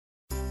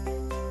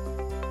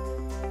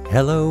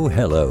Hello,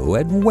 hello,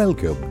 and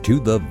welcome to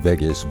the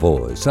Vegas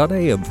Voice on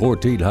AM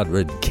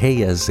 1400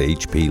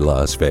 KSHP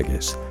Las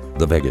Vegas.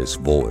 The Vegas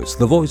Voice,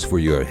 the voice for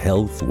your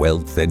health,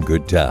 wealth, and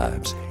good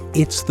times.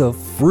 It's the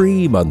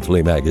free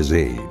monthly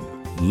magazine.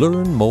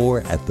 Learn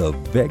more at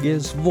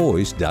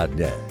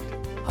thevegasvoice.net.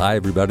 Hi,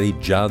 everybody.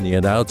 John the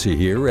announcer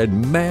here,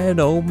 and man,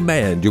 oh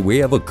man, do we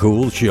have a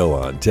cool show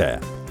on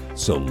tap.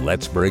 So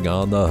let's bring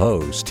on the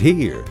host.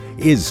 Here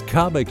is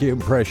comic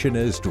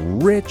impressionist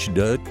Rich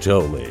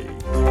Natole.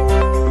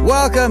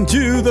 Welcome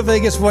to the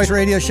Vegas Voice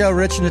Radio Show.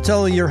 Rich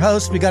Natole, your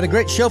host. We got a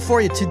great show for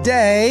you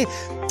today.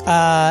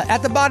 At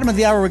the bottom of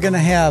the hour, we're going to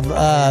have,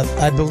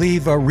 I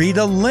believe,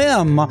 Rita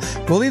Lim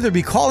will either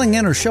be calling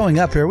in or showing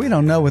up here. We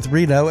don't know with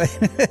Rita,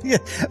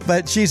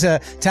 but she's a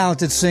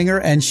talented singer,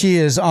 and she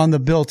is on the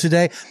bill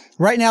today.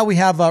 Right now, we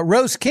have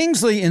Rose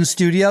Kingsley in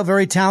studio,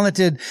 very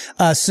talented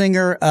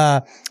singer.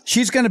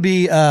 She's going to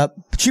be,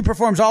 she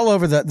performs all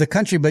over the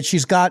country, but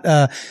she's got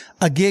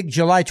a gig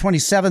July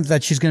 27th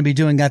that she's going to be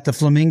doing at the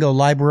Flamingo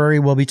Library.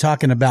 We'll be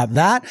talking about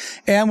that.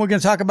 And we're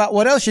going to talk about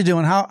what else you're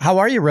doing. How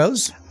are you,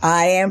 Rose?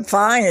 I am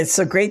fine. It's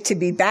so great to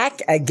be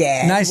back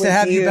again. Nice to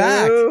have you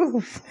back.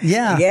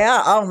 Yeah.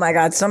 Yeah. Oh, my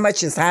God. So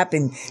much has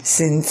happened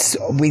since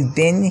we've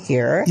been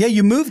here. Yeah,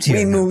 you moved here.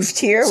 We moved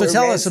here. So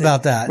tell us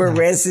about that. We're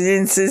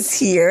residences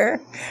here.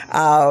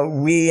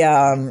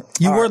 You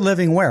were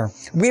living where?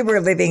 We were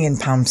living in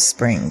Palm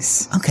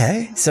Springs.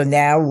 Okay. So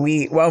now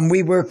we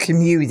were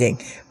commuting.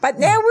 But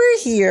now we're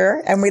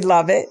here, and we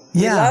love it.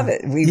 We love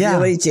it. We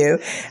really do.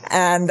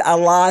 And a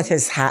lot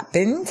has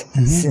happened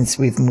since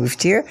we've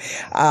moved here.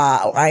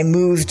 I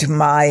moved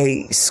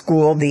my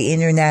school, the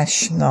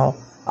International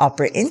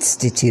Opera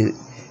Institute,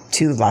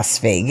 to Las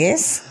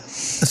Vegas.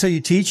 So you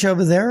teach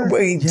over there?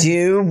 We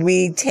do.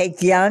 We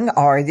take young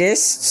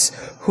artists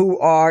who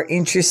are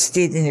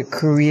interested in a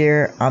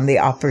career on the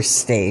opera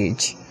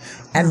stage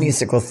and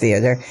musical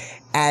theater.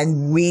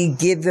 And we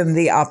give them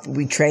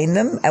we train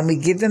them, and we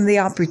give them the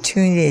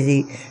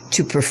opportunity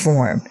to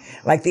perform.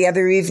 Like the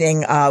other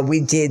evening, we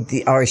did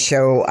our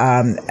show,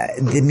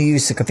 the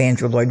music of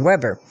Andrew Lloyd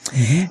Webber.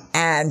 Mm-hmm.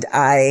 And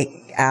I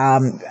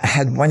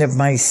had one of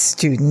my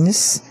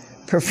students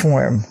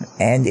perform,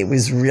 and it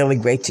was really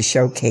great to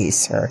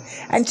showcase her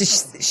and to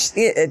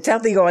tell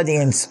the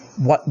audience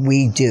what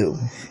we do.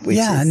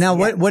 Now,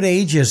 what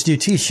ages do you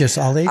teach? Just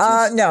all ages?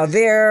 No,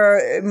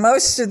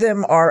 most of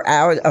them are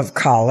out of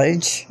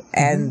college,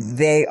 and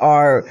they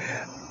are,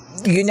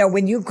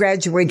 when you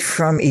graduate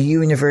from a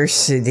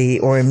university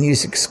or a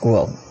music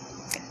school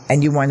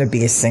and you want to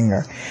be a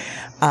singer,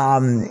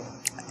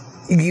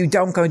 you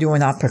don't go to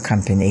an opera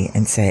company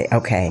and say,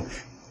 okay,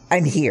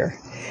 I'm here.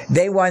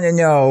 They want to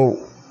know,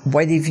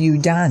 what have you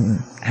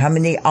done? How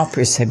many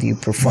operas have you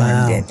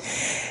performed in?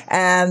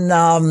 And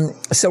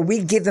so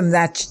we give them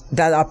that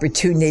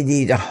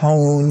opportunity to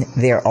hone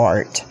their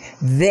art.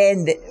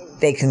 Then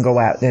they can go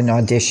out and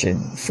audition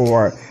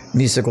for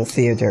musical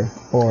theater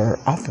or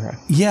opera.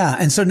 Yeah,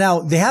 and so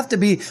now they have to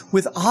be,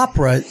 with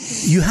opera,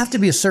 you have to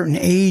be a certain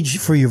age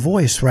for your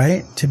voice,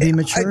 right? To be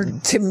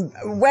matured?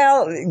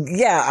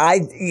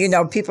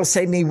 People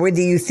say to me, what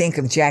do you think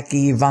of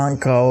Jackie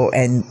Ivanko,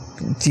 and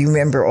do you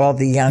remember all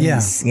the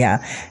youngs?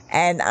 Yeah.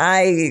 And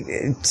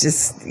I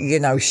just,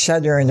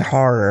 shudder in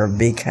horror,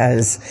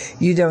 because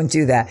you don't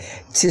do that.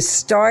 To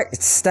start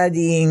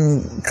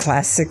studying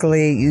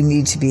classically, you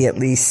need to be at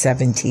least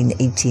 17,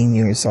 18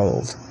 years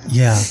old.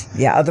 Yeah.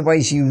 Yeah.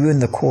 Otherwise, you ruin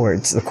the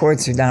chords. The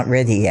chords are not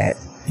ready yet.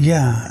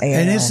 Yeah.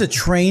 And is the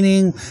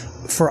training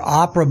for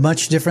opera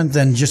much different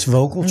than just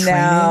vocal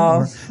training?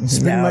 No, it's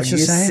pretty much the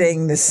you same?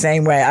 Sing the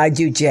same way. I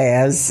do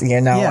jazz,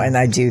 and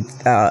I do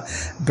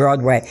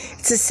Broadway.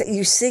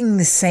 You sing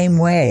the same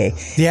way.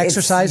 The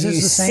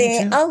exercises the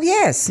same too? Oh,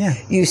 yes. Yeah.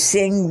 You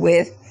sing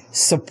with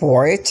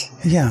support.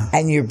 Yeah.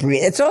 And you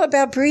breathe. It's all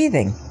about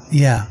breathing.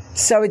 Yeah.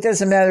 So it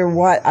doesn't matter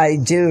what I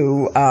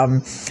do.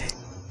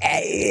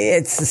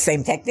 It's the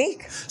same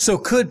technique. So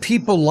could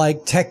people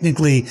like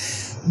technically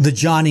the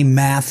Johnny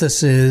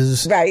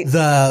Mathises, right?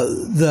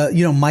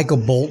 The Michael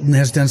Bolton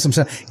has done some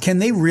stuff. Can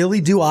they really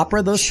do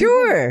opera? Those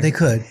sure people? They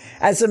could.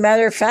 As a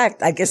matter of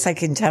fact, I guess I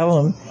can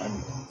tell them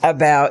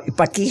about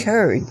Bucky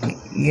Hurd.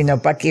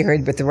 Bucky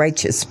Hurd with the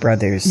Righteous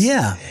Brothers.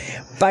 Yeah,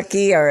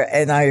 Bucky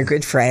and I are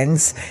good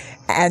friends,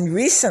 and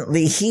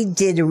recently he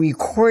did a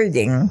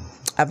recording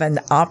of an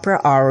opera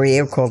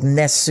aria called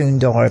Nessun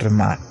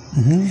Dorma.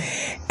 Mm-hmm.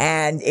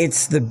 And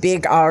it's the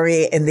big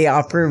aria in the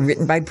opera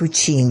written by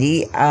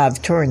Puccini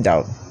of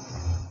Turandot.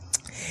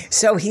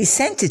 So he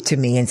sent it to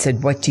me and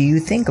said, what do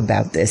you think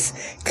about this?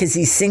 Because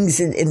he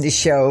sings it in the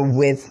show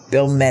with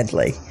Bill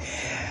Medley.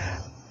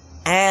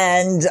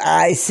 And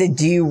I said,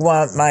 do you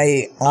want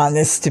my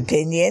honest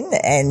opinion?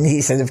 And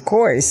he said, of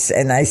course.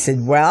 And I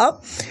said,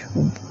 well,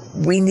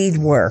 we need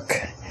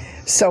work.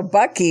 So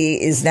Bucky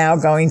is now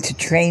going to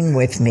train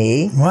with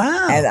me.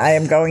 Wow. And I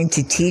am going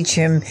to teach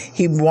him.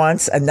 He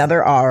wants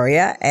another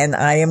aria, and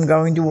I am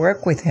going to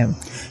work with him.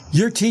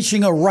 You're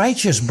teaching a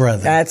righteous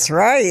brother. That's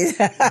right.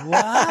 Wow.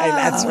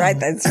 That's right.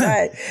 That's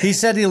right. He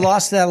said he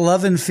lost that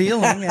love and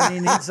feeling, and he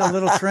needs a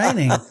little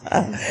training.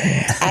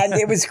 And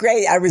it was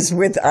great. I was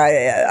with.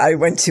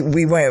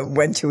 We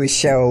went to a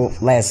show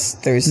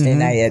last Thursday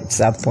night at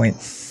South Point,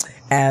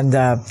 and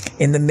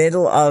in the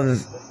middle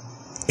of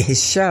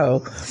his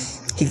show,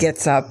 he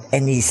gets up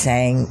and he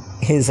sang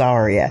his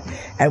aria.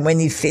 And when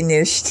he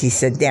finished, he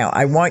said, "Now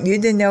I want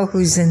you to know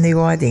who's in the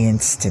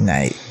audience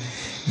tonight,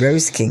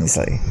 Rose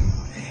Kingsley."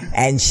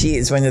 And she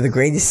is one of the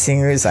greatest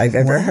singers I've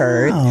ever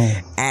heard.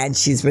 And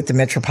she's with the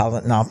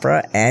Metropolitan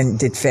Opera and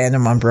did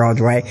Phantom on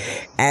Broadway.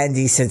 And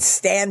he said,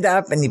 "Stand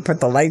up." And he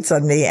put the lights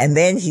on me. And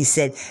then he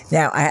said,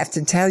 "Now, I have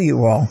to tell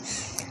you all,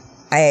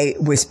 I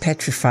was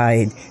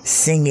petrified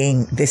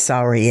singing this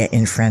aria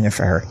in front of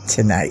her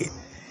tonight."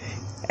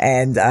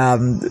 And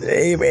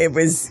it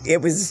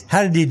was.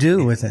 How did he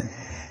do with it?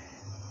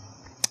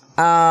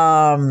 He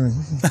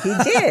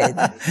did.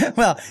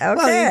 well, Okay.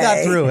 well, he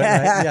got through it.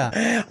 Right?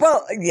 Yeah.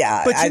 Well,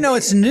 yeah. But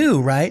it's new,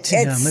 right? To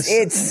him.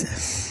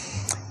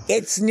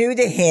 It's new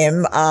to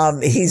him.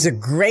 He's a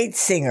great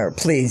singer.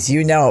 Please,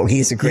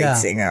 he's a great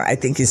singer. I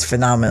think he's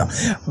phenomenal.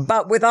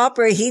 But with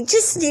opera, he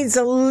just needs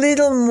a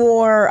little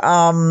more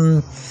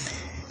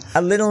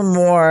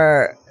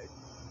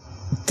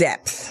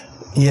depth.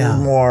 Yeah. A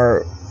little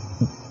more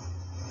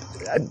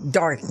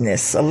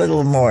darkness, a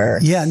little more.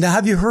 Yeah. Now,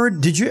 have you heard,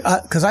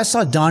 because I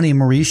saw Donnie and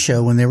Marie's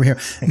show when they were here.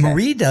 Okay.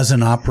 Marie does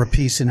an opera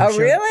piece in her show. Oh,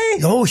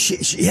 really? Oh,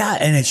 yeah.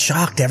 And it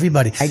shocked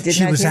everybody.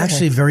 She was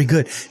actually very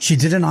good. She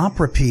did an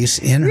opera piece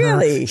in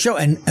her show.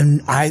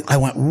 And I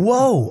went,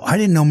 whoa, I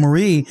didn't know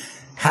Marie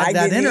had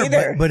that in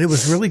her, but it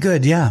was really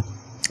good. Yeah.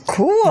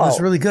 Cool. It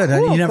was really good.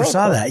 Cool, you never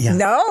saw that. Yeah.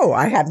 No,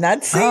 I have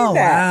not seen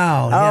that.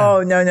 Wow. Yeah.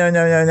 Oh,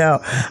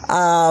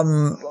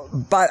 no.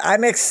 But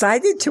I'm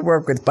excited to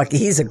work with Bucky.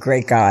 He's a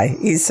great guy.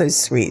 He's so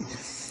sweet.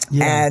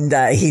 Yeah. And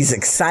he's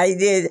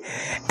excited.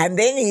 And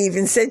then he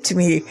even said to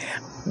me,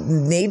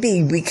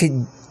 maybe we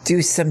could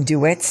do some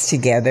duets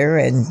together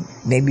and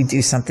maybe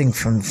do something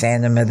from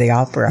Phantom of the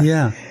Opera.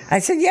 Yeah. I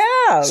said,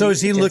 yeah. So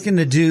is he looking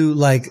to do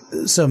like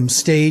some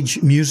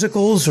stage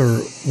musicals, or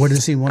what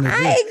does he want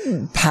to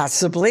do?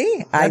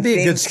 Possibly. That'd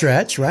be a good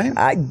stretch, right?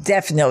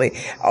 Definitely.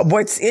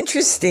 What's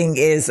interesting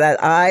is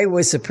that I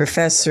was a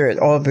professor at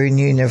Auburn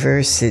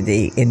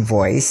University in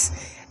voice,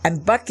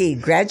 and Bucky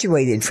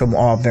graduated from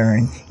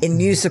Auburn in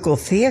musical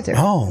theater.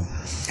 Oh.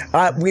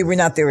 We were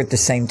not there at the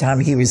same time.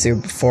 He was there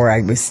before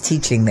I was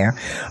teaching there.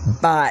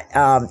 But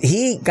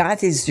he got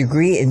his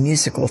degree in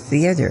musical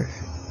theater.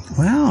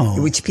 Wow.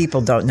 Which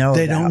people don't know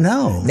They about. don't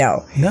know.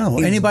 No.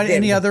 Anybody,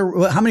 any other,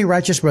 how many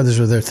Righteous Brothers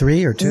were there?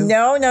 3 or 2?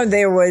 No,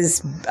 there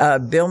was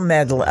Bill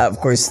Medley. Of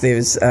course,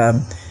 there's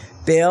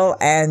Bill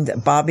and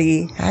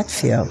Bobby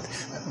Hatfield.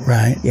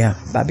 Right. Yeah,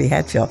 Bobby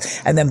Hatfield.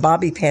 And then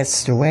Bobby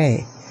passed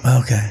away.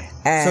 Okay.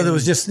 So there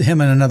was just him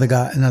and another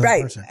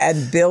person.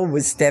 And Bill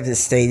was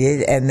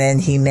devastated, and then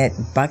he met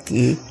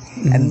Bucky,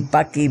 and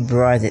Bucky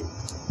brought it.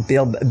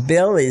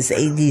 Bill is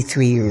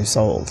 83 years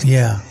old.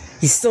 Yeah.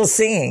 He's still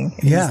singing.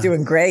 Yeah. He's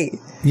doing great.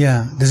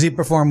 Yeah. Does he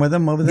perform with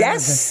them over there?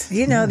 Yes.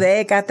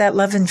 They got that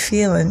love and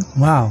feeling.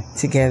 Wow.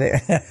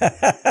 Together.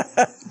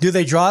 Do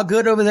they draw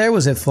good over there?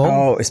 Was it full?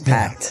 Oh, it was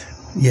packed.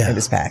 Yeah. It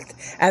was packed.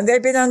 And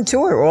they've been on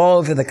tour all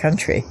over the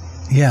country.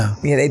 Yeah.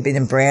 Yeah, they've been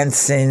in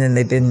Branson and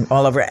they've been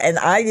all over. And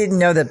I didn't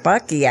know that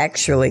Bucky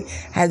actually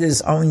had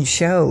his own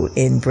show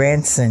in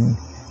Branson,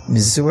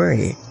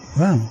 Missouri.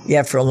 Wow.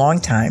 Yeah, for a long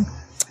time.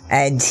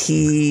 And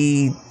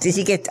I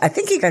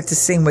think he got to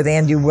sing with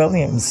Andy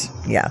Williams.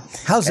 Yeah.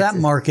 How's that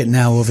market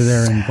now over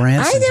there in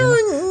Branson? I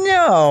don't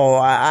know.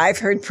 I've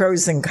heard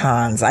pros and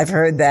cons. I've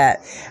heard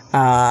that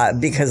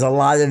because a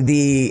lot of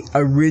the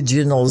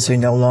originals are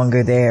no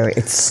longer there,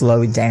 it's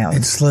slowed down.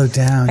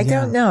 I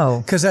don't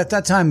know. Because at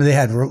that time they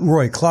had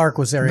Roy Clark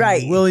was there,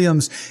 right. Andy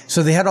Williams.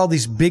 So they had all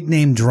these big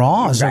name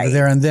draws over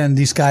there, and then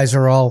these guys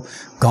are all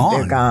gone.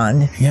 They're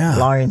gone. Yeah.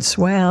 Lawrence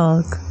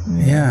Welk.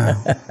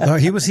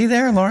 Yeah. Was he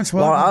there, Lawrence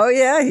Welk? Oh,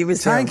 yeah, he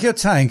was there.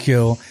 Thank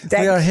you.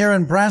 We are here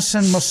in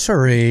Branson,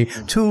 Missouri,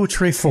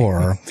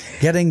 234,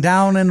 getting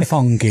down and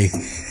funky.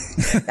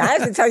 I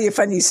have to tell you a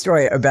funny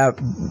story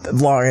about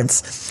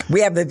Lawrence.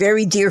 We have a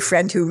very dear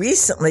friend who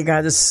recently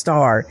got a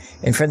star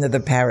in front of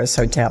the Paris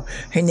Hotel.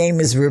 Her name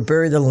is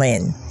Roberta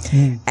Lynn,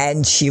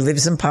 and she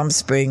lives in Palm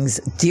Springs.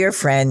 Dear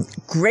friend,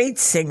 great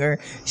singer.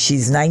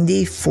 She's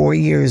 94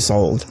 years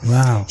old.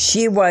 Wow.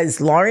 She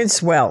was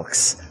Lawrence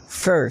Welk's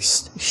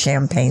first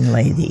Champagne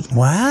lady.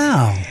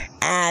 Wow.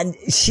 And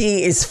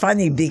she is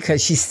funny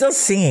because she's still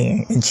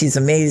singing and she's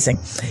amazing.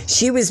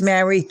 She was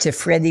married to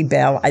Freddie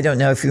Bell. I don't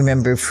know if you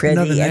remember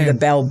Freddie and the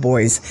Bell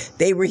Boys.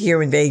 They were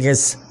here in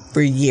Vegas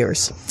for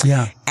years.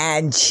 Yeah.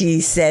 And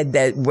she said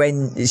that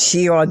when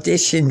she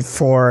auditioned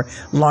for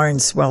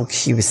Lawrence Welk,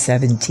 she was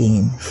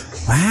 17.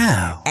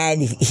 Wow.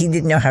 And he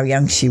didn't know how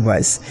young she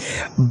was.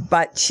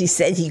 But she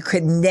said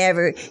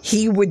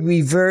he would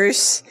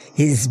reverse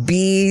his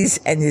B's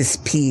and his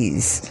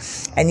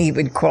P's. And he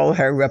would call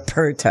her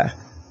Ruperta.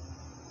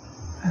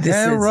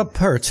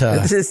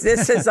 Ruperta. This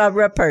is a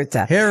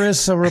Ruperta. Here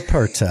is a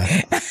Ruperta.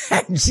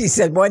 And she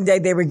said one day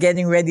they were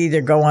getting ready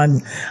to go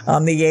on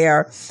the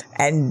air,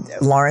 and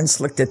Lawrence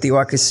looked at the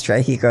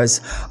orchestra. He goes,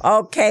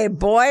 "Okay,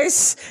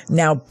 boys,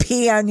 now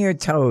pee on your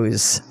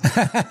toes."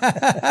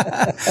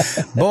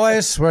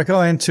 Boys, we're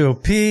going to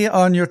pee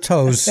on your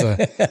toes.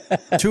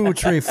 2,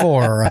 3,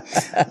 4.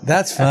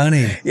 That's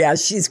funny. Yeah,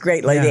 she's a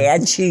great lady,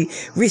 and she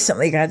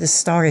recently got a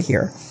star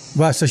here.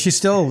 Wow, so she's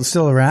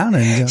still around,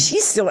 and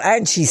she's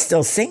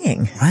still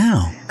singing.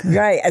 Wow, good.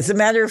 Right. As a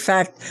matter of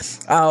fact,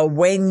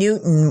 Wayne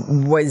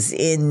Newton was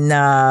in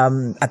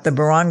at the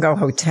Morongo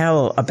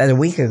Hotel about a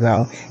week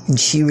ago, and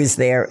she was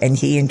there, and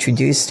he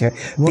introduced her.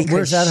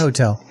 Where's that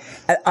hotel?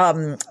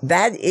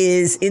 That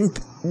is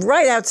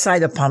right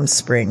outside of Palm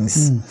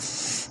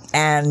Springs,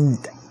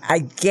 and I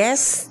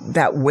guess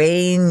that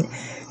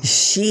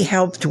she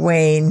helped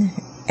Wayne.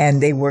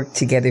 And they worked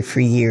together for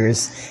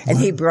years. And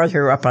he brought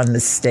her up on the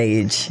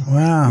stage.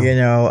 Wow. You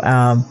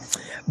know.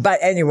 But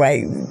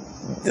anyway,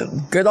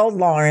 good old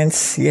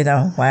Lawrence,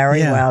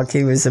 Larry Welk,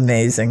 he was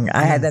amazing.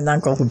 I had an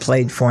uncle who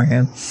played for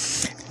him.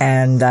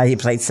 And he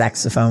played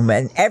saxophone.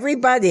 And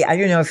everybody, I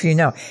don't know if you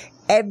know,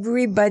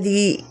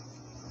 everybody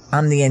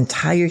on the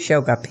entire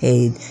show got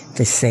paid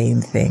the same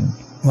thing.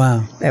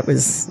 Wow. That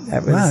was.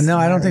 Wow. No,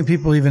 I don't think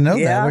people even know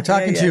that. We're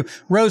talking to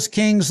Rose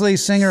Kingsley,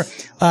 singer.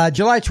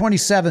 July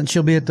 27th,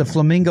 she'll be at the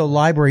Flamingo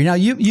Library. Now,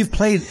 you've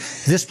played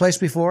this place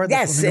before?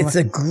 Yes, it's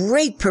a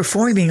great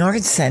performing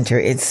arts center.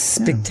 It's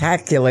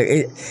spectacular.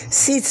 It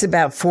seats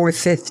about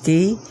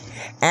 450.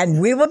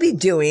 And we will be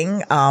doing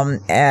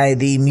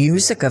the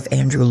music of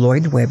Andrew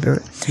Lloyd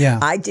Webber. Yeah.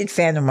 I did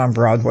Phantom on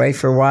Broadway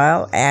for a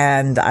while,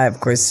 and I, of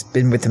course,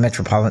 been with the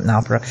Metropolitan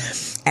Opera.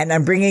 And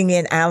I'm bringing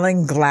in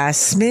Alan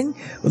Glassman,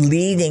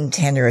 leading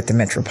tenor at the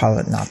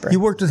Metropolitan Opera. You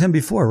worked with him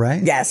before,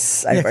 right?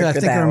 Yes, I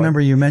think I remember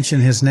you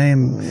mentioned his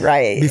name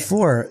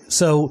before.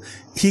 So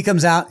he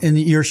comes out in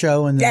your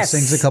show and then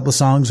sings a couple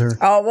songs, or?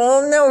 Oh,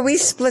 well, no, we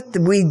split.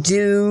 We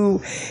do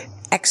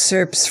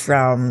excerpts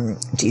from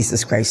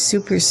Jesus Christ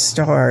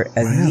Superstar,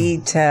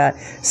 Anita,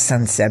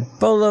 Sunset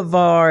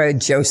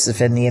Boulevard, Joseph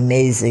and the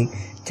Amazing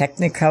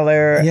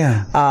Technicolor.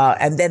 Yeah.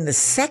 And then the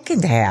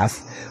second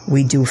half,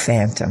 we do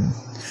Phantom.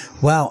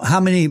 Wow.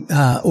 How many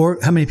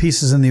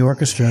pieces in the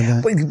orchestra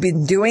then? We've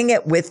been doing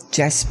it with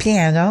just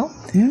piano,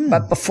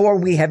 but before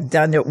we have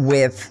done it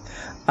with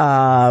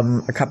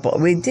a couple.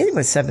 We did it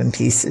with 7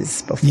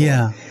 pieces before.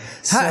 Yeah.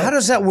 So, how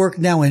does that work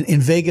now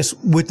in Vegas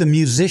with the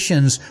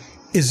musicians?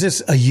 Is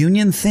this a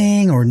union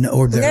thing or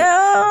no?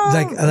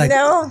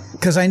 No.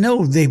 Because I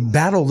know they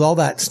battled all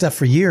that stuff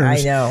for years. I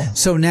know.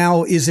 So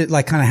now is it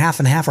like kind of half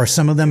and half? Are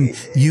some of them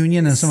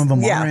union and some of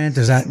them aren't?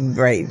 Is that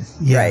right?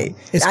 Yeah. Right.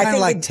 It's kind of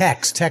like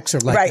techs. Techs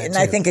are like right, that and too.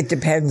 I think it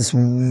depends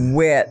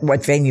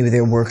what venue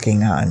they're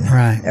working on,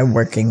 right, and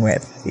working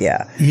with.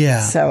 Yeah.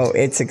 Yeah. So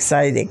it's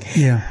exciting.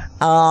 Yeah.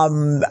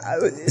 And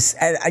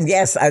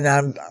yes,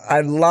 and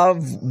I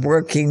love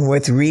working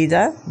with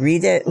Rita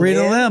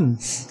Lim.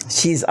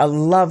 She's a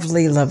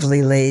lovely,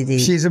 lovely lady.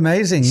 She's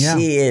amazing. Yeah,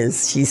 she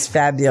is. She's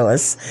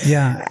fabulous.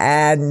 Yeah,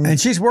 and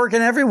she's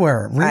working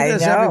everywhere.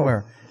 Rita's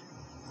everywhere.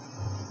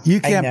 You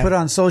can't put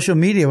on social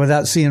media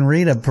without seeing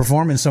Rita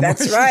performing somewhere.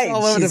 That's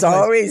right. She's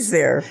always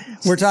there.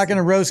 We're talking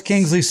to Rose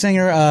Kingsley,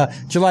 singer,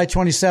 July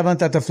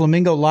 27th at the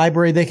Flamingo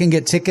Library. They can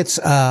get tickets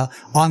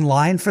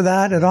online for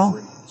that at all?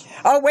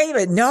 Oh, wait a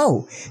minute.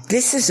 No,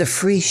 this is a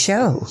free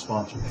show.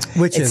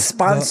 It's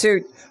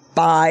sponsored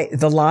by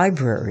the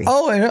library.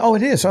 Oh,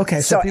 it is.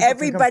 Okay. So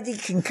everybody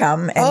can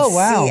come and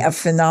see a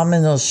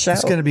phenomenal show.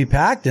 It's going to be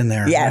packed in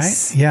there.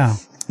 Yes. Right? Yeah.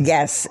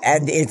 Yes.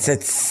 And it's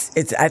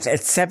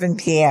at 7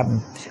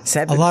 p.m.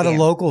 A lot of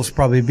locals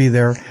probably be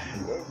there.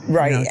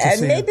 Right.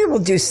 And maybe we'll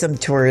do some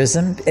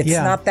tourism. It's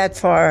not that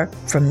far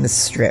from the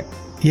Strip.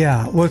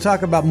 Yeah, we'll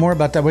talk more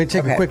about that. We'll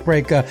take a quick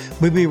break.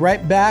 We'll be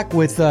right back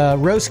with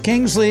Rose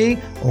Kingsley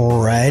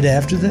right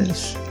after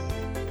this.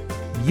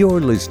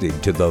 You're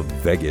listening to The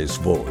Vegas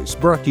Voice,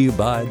 brought to you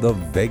by the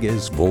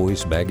Vegas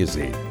Voice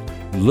magazine.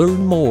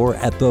 Learn more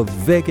at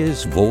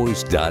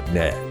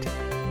thevegasvoice.net.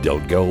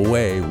 Don't go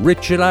away.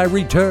 Rich and I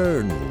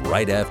return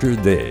right after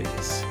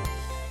this.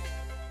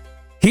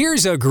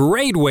 Here's a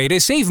great way to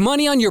save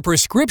money on your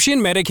prescription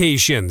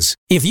medications.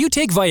 If you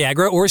take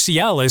Viagra or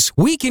Cialis,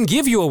 we can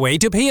give you a way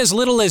to pay as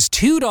little as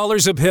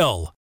 $2 a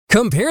pill.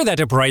 Compare that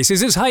to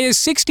prices as high as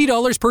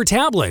 $60 per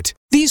tablet.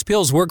 These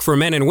pills work for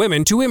men and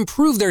women to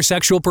improve their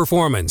sexual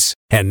performance.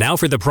 And now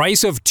for the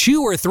price of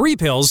 2 or 3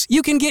 pills,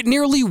 you can get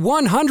nearly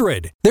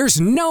 100.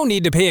 There's no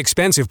need to pay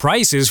expensive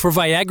prices for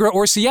Viagra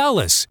or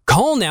Cialis.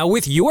 Call now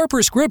with your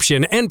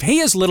prescription and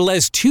pay as little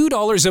as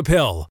 $2 a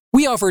pill.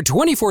 We offer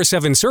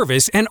 24/7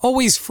 service and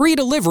always free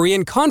delivery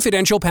and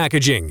confidential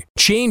packaging.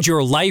 Change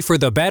your life for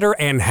the better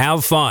and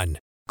have fun.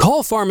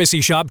 Call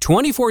Pharmacy Shop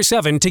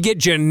 24/7 to get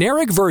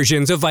generic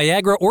versions of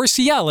Viagra or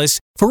Cialis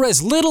for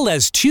as little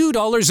as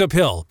 $2 a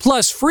pill,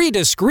 plus free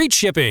discreet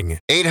shipping.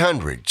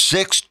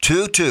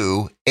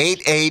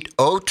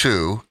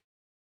 800-622-8802.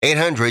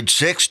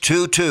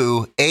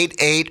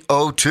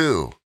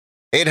 800-622-8802.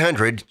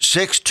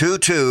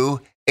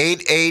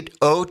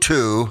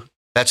 800-622-8802.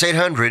 That's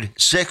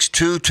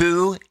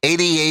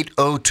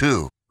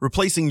 800-622-8802.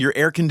 Replacing your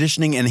air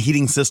conditioning and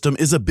heating system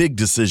is a big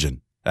decision.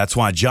 That's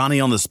why Johnny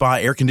on the Spot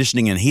Air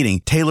Conditioning and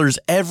Heating tailors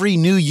every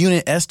new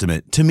unit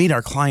estimate to meet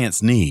our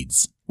clients'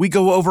 needs. We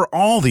go over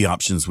all the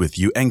options with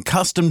you and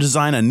custom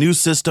design a new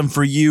system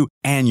for you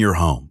and your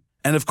home.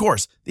 And of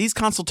course, these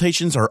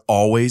consultations are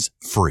always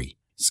free.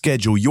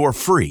 Schedule your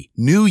free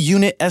new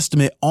unit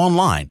estimate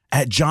online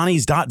at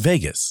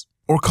johnny's.vegas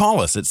or call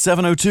us at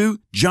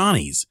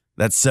 702-JOHNNYS.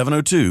 That's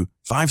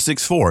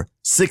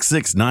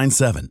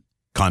 702-564-6697.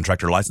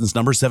 Contractor license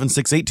number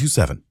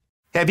 76827.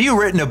 Have you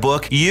written a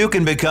book? You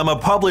can become a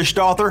published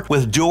author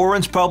with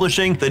Dorrance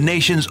Publishing, the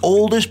nation's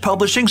oldest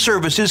publishing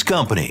services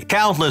company.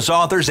 Countless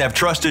authors have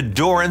trusted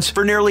Dorrance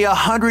for nearly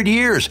 100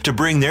 years to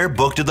bring their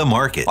book to the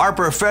market. Our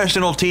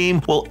professional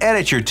team will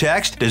edit your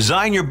text,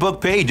 design your book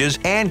pages,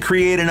 and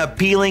create an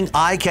appealing,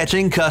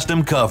 eye-catching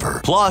custom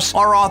cover. Plus,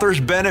 our authors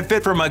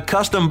benefit from a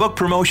custom book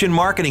promotion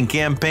marketing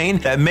campaign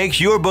that makes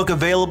your book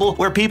available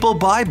where people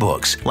buy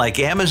books, like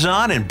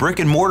Amazon and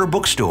brick-and-mortar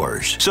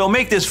bookstores. So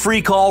make this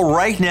free call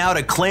right now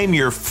to claim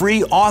your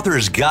free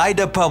author's guide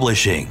to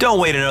publishing. Don't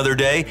wait another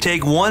day.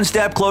 Take one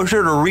step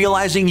closer to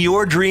realizing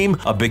your dream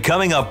of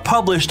becoming a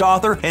published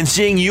author and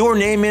seeing your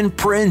name in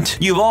print.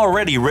 You've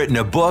already written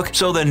a book,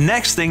 so the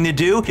next thing to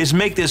do is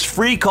make this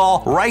free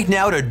call right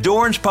now to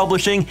Dorrance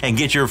Publishing and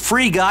get your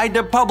free guide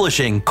to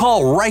publishing.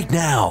 Call right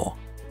now.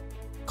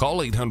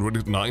 Call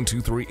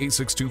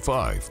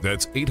 800-923-8625.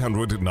 That's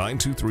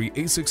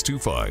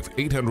 800-923-8625.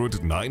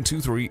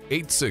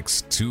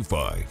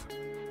 800-923-8625.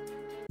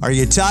 Are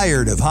you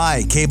tired of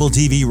high cable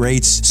TV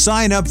rates?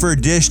 Sign up for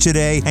Dish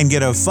today and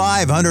get a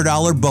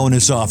 $500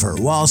 bonus offer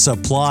while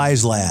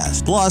supplies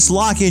last. Plus,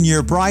 lock in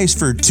your price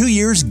for 2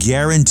 years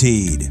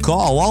guaranteed.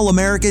 Call All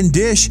American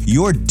Dish,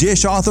 your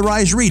Dish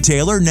authorized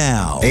retailer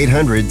now.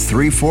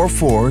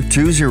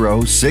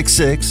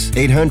 800-344-2066.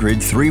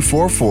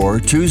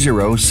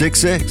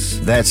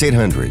 800-344-2066. That's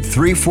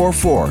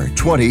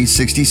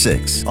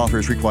 800-344-2066.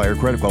 Offers require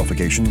credit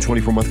qualification,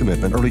 24-month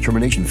commitment, early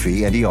termination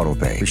fee, and e-auto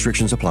pay.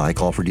 Restrictions apply.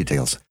 Call for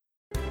details.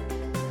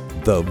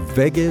 The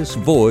Vegas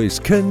Voice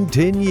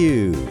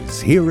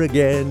continues. Here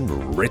again,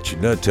 Rich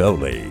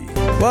Natole.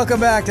 Welcome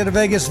back to the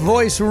Vegas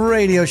Voice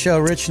Radio Show.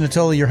 Rich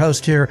Natole, your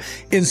host here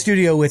in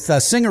studio with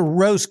singer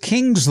Rose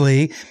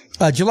Kingsley.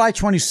 July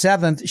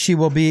 27th, she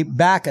will be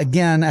back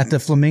again at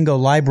the Flamingo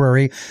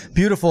Library,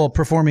 beautiful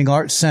performing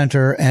arts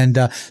center.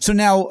 And so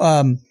now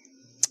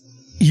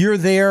you're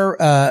there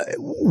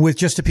with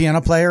just a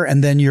piano player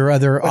and then your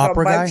other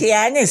opera guy? My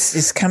pianist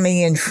is coming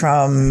in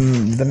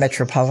from the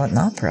Metropolitan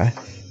Opera.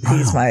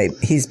 Wow.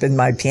 He's been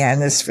my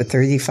pianist for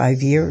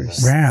 35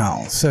 years.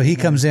 Wow. So he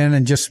comes in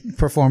and just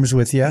performs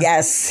with you?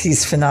 Yes,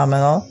 he's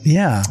phenomenal.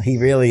 Yeah. He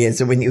really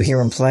is. And when you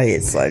hear him play,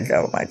 it's like,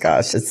 oh my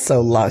gosh, it's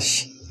so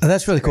lush. Oh,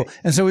 that's really cool.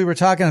 And so we were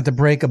talking at the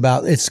break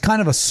about, it's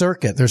kind of a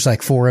circuit. There's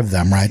like 4 of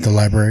them, right? The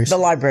libraries? The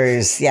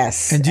libraries,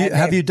 yes. And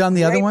have you done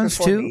the other ones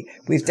too?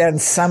 We've done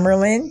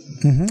Summerlin,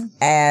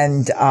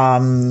 and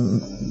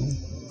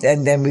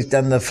then we've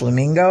done the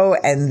Flamingo,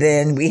 and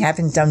then we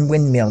haven't done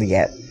Windmill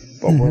yet.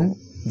 But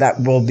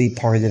that will be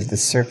part of the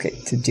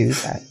circuit to do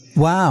that.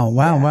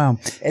 Wow.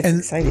 It's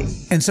exciting.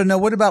 And so now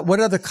what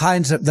other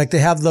kinds of, like they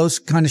have those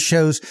kind of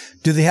shows?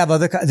 Do they have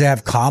do they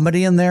have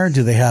comedy in there?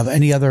 Do they have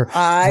any other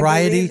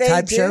variety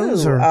type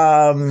shows? Or?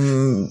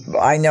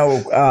 I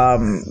know,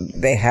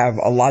 they have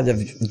a lot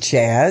of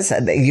jazz.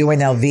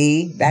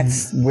 UNLV,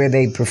 that's where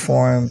they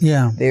perform.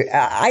 Yeah.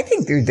 I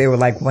think they were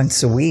like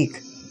once a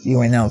week,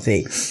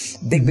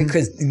 UNLV,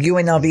 because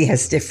UNLV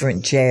has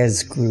different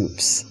jazz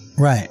groups.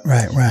 Right.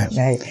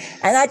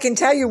 And I can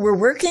tell you, we're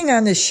working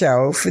on a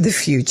show for the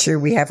future.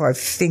 We have our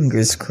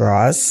fingers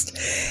crossed.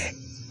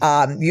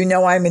 I'm an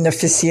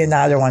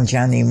aficionado on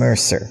Johnny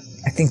Mercer.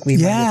 I think we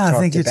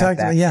talked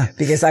about that.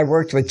 Because I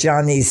worked with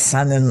Johnny's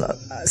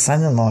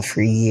son-in-law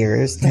for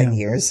 10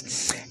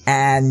 years.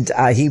 And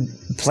he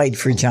played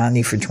for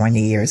Johnny for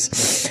 20 years.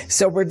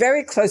 So we're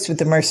very close with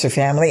the Mercer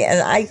family.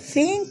 And I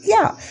think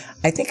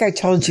I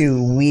told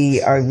you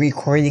we are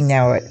recording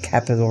now at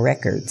Capitol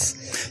Records.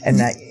 And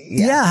that,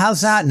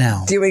 how's that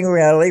now? Doing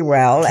really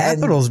well.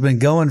 Capitol's been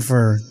going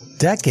for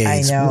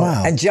decades. I know.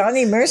 Wow. And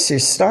Johnny Mercer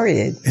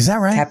started. Is that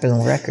right?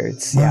 Capitol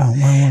Records. Wow,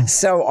 Yeah. wow.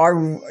 So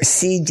our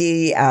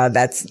CD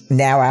that's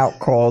now out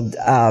called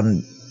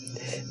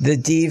The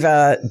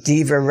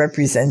Diva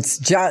represents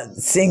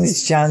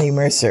sings Johnny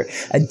Mercer.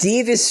 A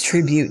diva's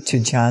tribute to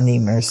Johnny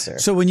Mercer.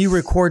 So when you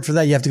record for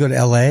that, you have to go to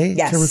L.A.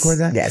 to record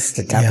that? Yes,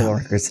 to Capitol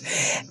Records.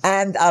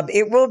 And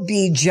it will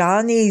be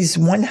Johnny's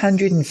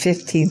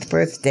 115th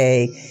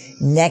birthday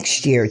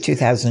next year,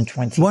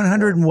 2020.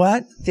 100 and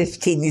what?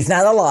 15. He's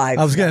not alive.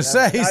 I was going to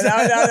say. No.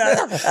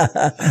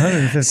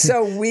 115.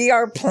 So we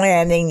are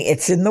planning,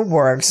 it's in the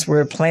works,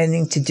 we're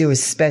planning to do a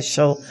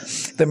special.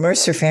 The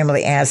Mercer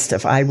family asked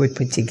if I would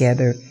put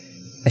together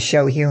a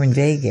show here in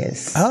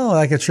Vegas. Oh,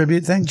 like a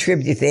tribute thing?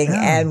 Tribute thing. Oh.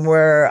 And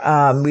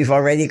we've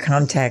already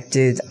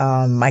contacted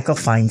Michael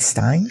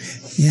Feinstein.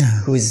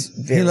 Yeah. Who's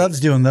he loves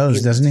doing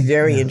those, doesn't he?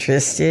 Very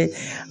interested.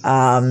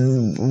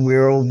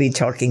 We'll be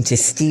talking to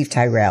Steve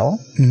Tyrell.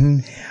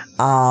 Mm-hmm.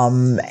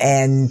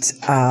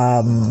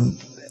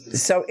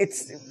 So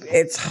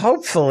it's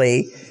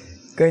hopefully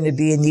going to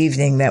be an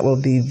evening that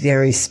will be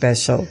very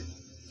special.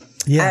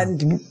 Yeah.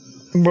 And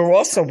we're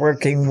also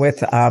working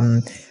with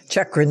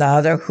Chuck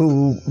Granada,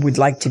 who would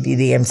like to be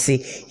the MC.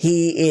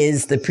 He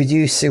is the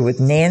producer with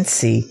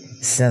Nancy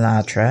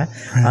Sinatra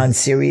on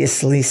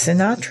Seriously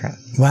Sinatra.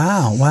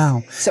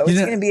 Wow. So it's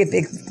going to be a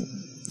big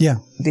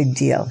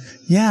deal.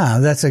 Yeah,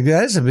 that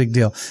is a big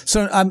deal.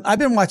 So I've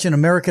been watching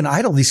American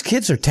Idol. These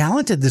kids are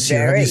talented this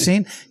year. Have you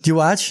seen? Do you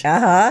watch?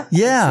 Uh-huh.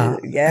 Yeah.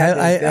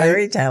 They're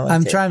very talented.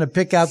 I'm trying to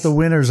pick out the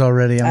winners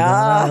already.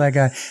 I'm going, that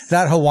guy.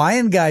 That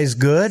Hawaiian guy's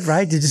good,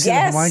 right? Did you see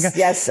the Hawaiian guy?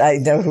 Yes, I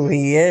know who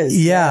he is.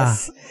 Yeah.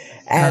 Yes.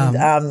 And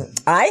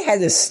I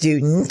had a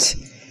student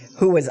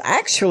who was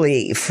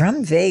actually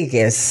from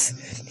Vegas.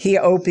 He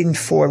opened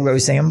for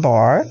Roseanne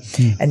Barr,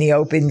 and he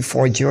opened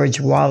for George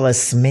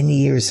Wallace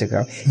many years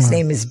ago. His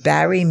name is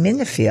Barry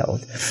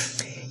Minifield.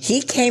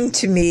 He came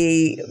to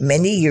me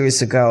many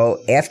years ago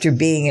after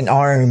being an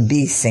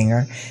R&B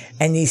singer,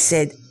 and he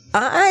said,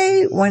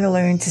 I want to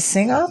learn to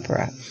sing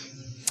opera.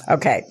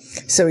 Okay,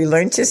 so he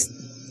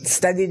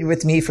studied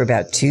with me for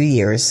about 2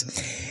 years.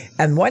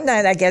 And one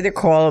night I get a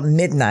call at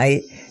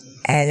midnight,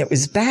 and it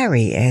was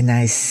Barry. And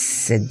I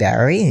said,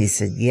 Barry? And he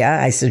said,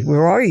 yeah. I said,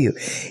 where are you?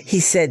 He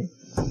said,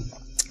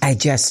 I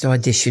just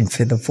auditioned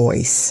for The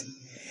Voice.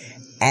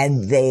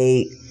 And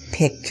they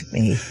picked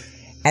me.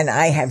 And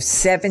I have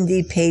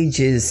 70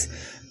 pages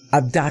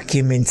of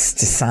documents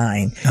to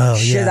sign.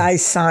 Should I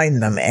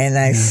sign them? And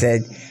I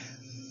said,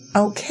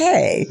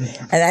 okay.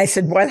 And I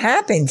said, what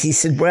happened? He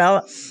said,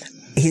 well,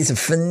 he's a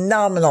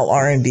phenomenal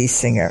R&B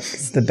singer.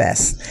 He's the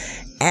best.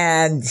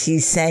 And he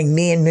sang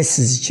Me and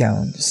Mrs.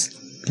 Jones.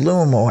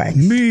 Blew him away.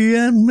 Me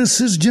and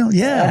Mrs. Jones.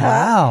 Yeah,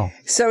 wow.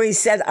 So he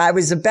said, I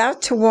was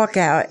about to walk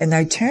out, and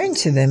I turned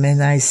to them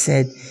and I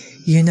said,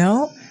 you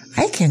know,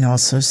 I can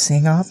also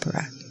sing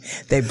opera.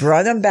 They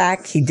brought him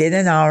back. He did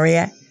an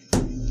aria,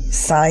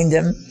 signed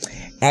him,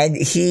 and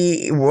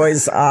he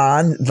was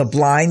on the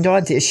blind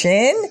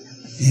audition.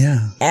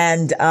 Yeah.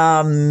 And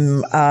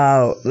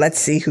let's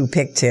see who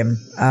picked him.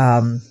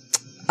 What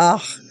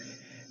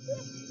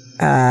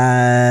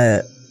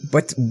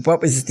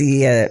was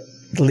the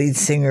lead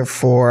singer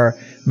for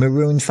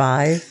Maroon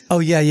 5? Oh,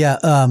 yeah.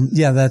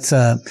 That's,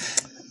 I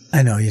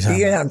know you're talking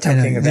You know what I'm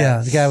talking about.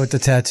 Yeah, the guy with the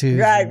tattoos.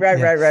 Right.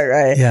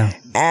 Yeah.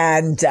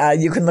 And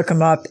you can look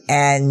him up,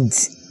 and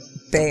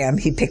bam,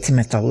 he picked him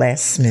at the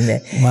last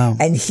minute. Wow.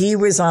 And he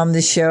was on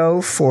the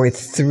show for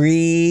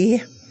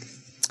 3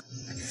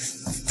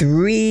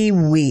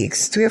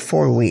 weeks, 3 or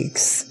 4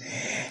 weeks.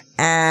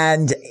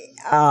 And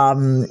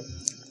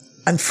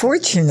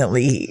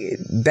unfortunately,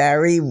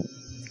 Barry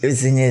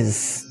was in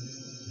his...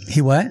 He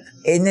what?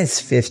 In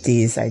his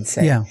 50s, I'd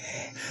say. Yeah.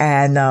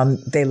 And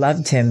they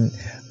loved him.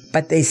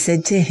 But they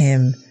said to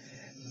him,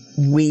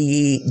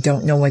 we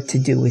don't know what to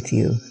do with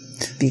you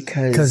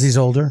because he's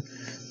older?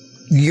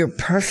 You're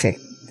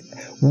perfect.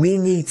 We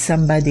need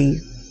somebody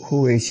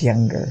who is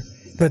younger.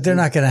 But they're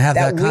not going to have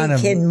that kind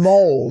of... we can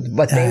mold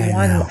what they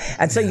want. know.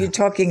 And so you're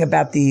talking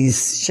about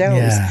these shows.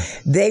 Yeah.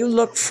 They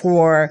look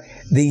for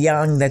the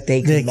young that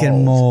they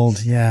can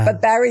mold. Yeah.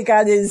 But Barry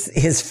got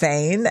his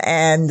fame,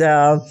 and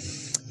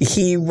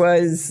he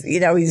was,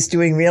 he's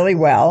doing really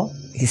well.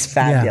 He's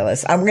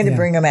fabulous. I'm going to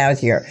bring him out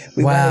here.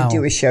 We want to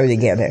do a show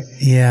together.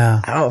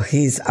 Yeah. Oh,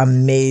 he's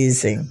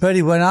amazing. But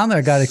he went on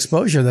there, got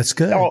exposure. That's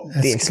good. Oh,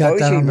 the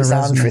exposure, he was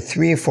on for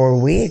 3 or 4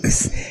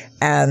 weeks.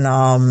 And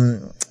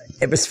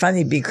it was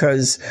funny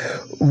because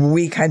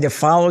we kind of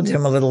followed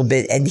him a little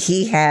bit, and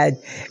he had,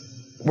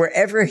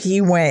 wherever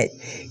he went,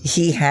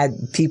 he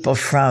had people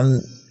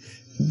from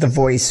The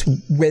Voice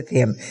with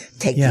him,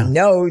 taking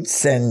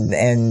notes and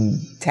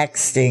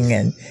texting,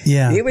 and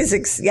he was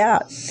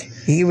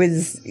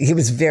he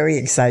was very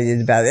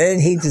excited about it,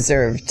 and he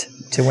deserved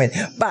to win.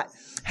 But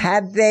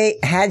had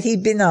he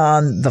been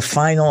on the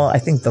final, I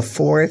think the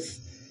fourth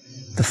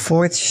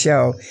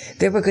show,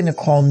 they were going to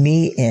call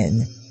me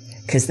in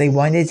because they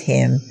wanted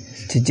him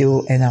to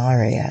do an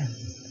aria,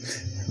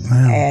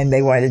 and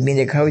they wanted me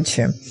to coach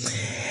him.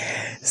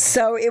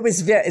 So it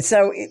was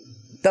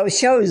Those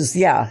shows,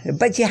 yeah.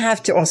 But you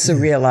have to also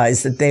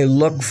realize that they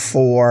look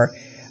for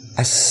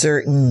a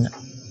certain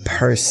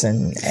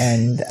person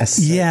and a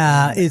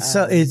certain,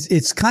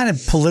 it's kind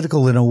of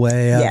political in a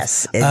way.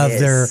 Yes, it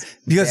is.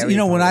 Because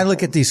Very when I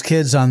look at these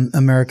kids on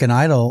American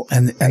Idol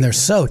and they're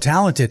so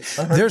talented,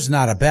 there's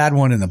not a bad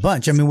one in the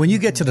bunch. I mean, when you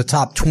get to the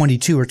top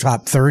 22 or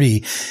top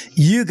 30,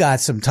 you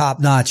got some top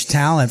notch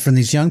talent from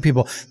these young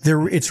people.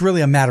 It's really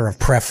a matter of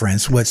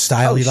preference, what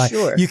style you like.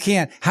 Sure. You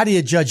can't. How do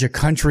you judge a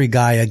country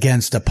guy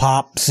against a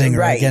pop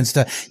singer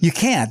you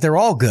can't. They're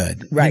all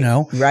good. Right.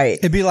 Right.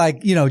 It'd be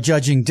like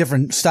judging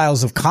different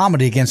styles of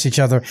comedy against each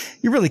other.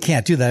 You really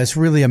can't do that. It's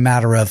really a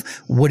matter of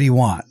what do you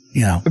want.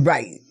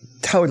 Right.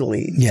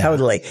 Totally.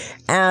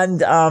 And,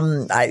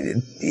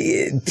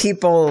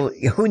 people,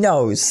 who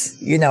knows?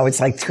 It's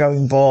like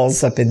throwing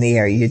balls up in the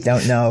air. You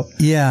don't know.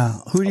 Yeah.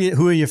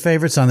 Who are your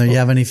favorites on there? You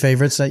have any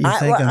favorites that you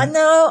think of?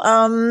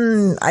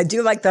 No, I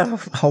do like the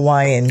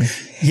Hawaiian.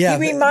 Yeah.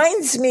 He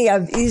reminds me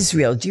of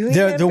Israel. Do you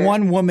remember? The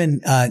one woman,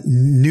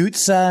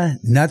 Nutsa,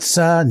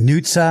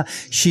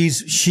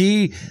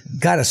 she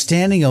got a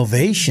standing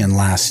ovation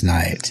last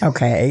night.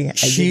 Okay.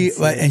 She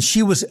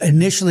was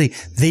initially,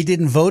 they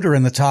didn't vote her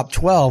in the top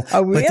 12.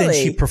 Oh, really? But then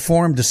she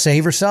performed to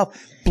save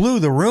herself, blew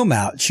the room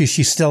out.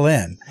 She's still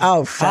in.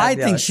 Oh,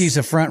 fabulous. I think she's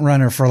a front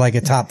runner for like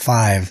a top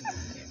 5.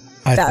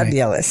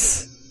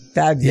 Fabulous.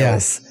 Yeah.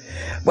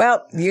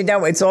 Well,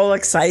 it's all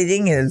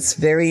exciting and it's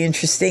very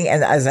interesting.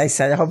 And as I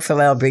said,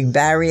 hopefully I'll bring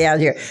Barry out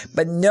here.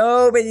 But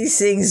nobody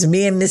sings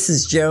Me and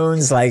Mrs.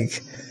 Jones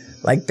like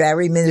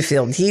Barry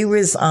Minifield. He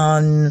was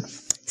on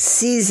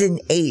season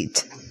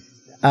 8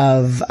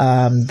 of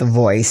The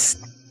Voice.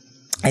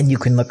 And you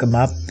can look him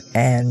up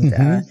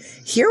and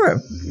hear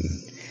him.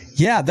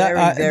 Yeah,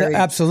 very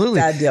absolutely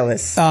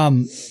fabulous.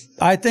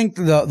 I think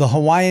the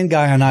Hawaiian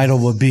guy on Idol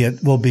will be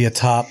a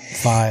top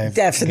 5.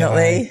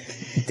 Definitely.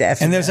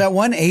 And there's that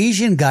one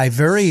Asian guy,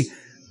 very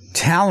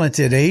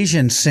talented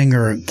Asian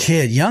singer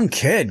young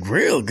kid,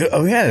 real good.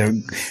 Oh yeah,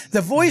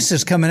 the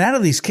voices coming out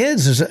of these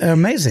kids is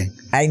amazing.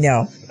 I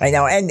know,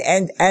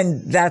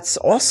 and that's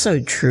also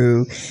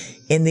true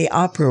in the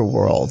opera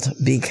world,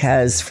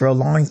 because for a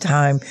long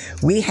time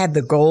we had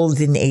the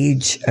golden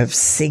age of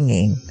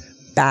singing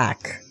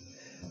back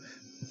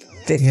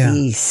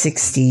 50,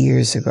 60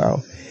 years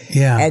ago.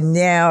 Yeah. And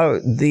now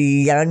the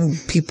young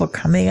people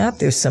coming up,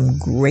 there's some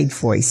great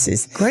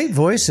voices. Great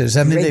voices.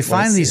 I mean, they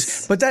find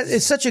these, but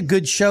it's such a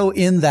good show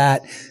in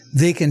that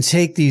they can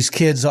take these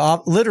kids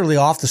literally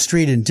off the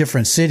street in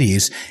different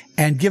cities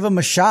and give them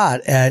a shot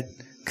at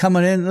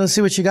coming in. Let's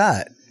see what you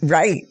got.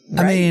 Right.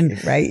 I mean,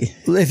 right.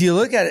 If you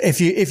look at it,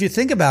 if you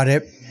think about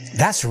it,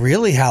 that's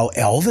really how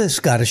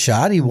Elvis got a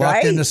shot. He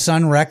walked into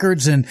Sun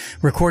Records and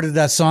recorded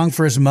that song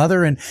for his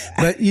mother.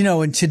 But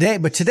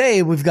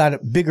today we've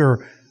got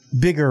bigger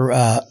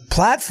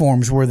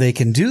platforms where they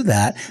can do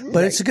that,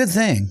 but it's a good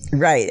thing.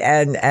 Right.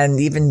 And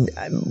even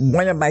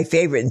one of my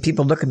favorite, and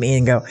people look at me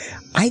and go,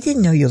 I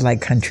didn't know you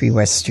like country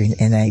western.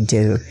 And I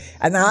do.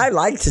 And I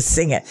like to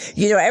sing it.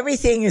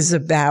 Everything is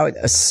about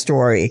a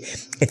story.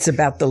 It's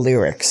about the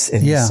lyrics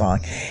in the song.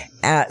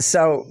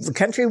 So the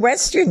country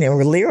western, there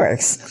were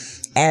lyrics.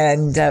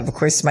 And, of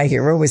course, my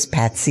hero was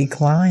Patsy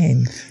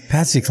Cline.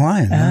 Patsy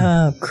Cline.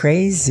 Oh,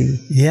 crazy.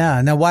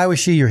 Yeah. Now, why was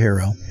she your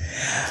hero?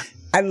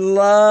 I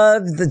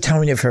loved the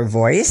tone of her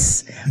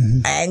voice,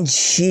 and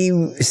she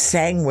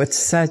sang with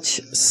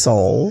such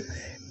soul,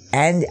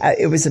 and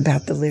it was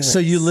about the lyrics. So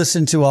you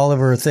listened to all of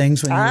her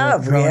things when you were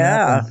growing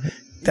up?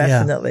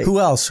 Definitely. Yeah. Who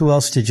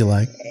else did you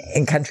like?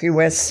 In country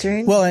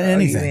western? Well, in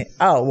anything.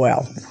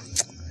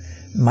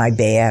 My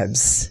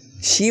Babs.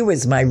 She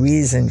was my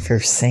reason for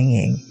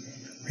singing.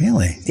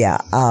 Really?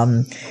 Yeah.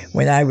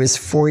 When I was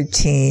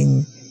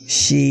 14,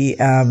 she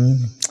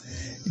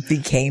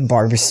became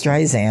Barbra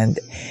Streisand.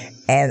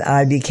 And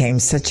I became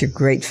such a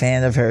great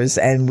fan of hers.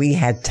 And we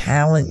had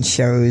talent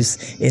shows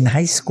in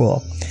high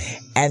school.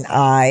 And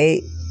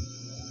I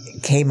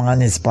came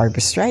on as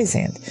Barbra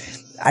Streisand.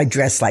 I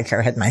dressed like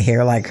her, had my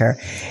hair like her.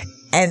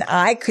 And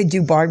I could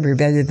do Barbara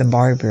better than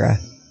Barbara.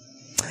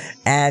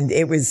 And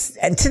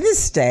to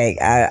this day,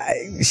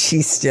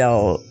 she's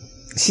still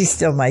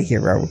my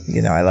hero.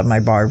 I love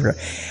my Barbara.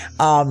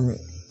 I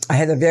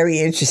had a very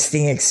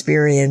interesting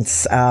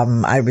experience.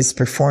 I was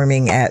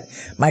performing at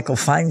Michael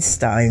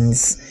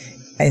Feinstein's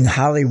in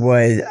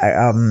Hollywood,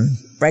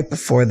 right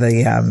before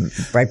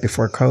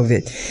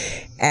COVID.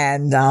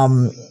 And,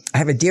 I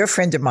have a dear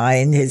friend of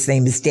mine. His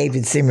name is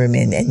David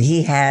Zimmerman, and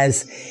he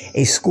has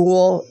a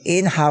school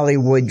in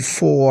Hollywood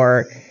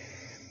for,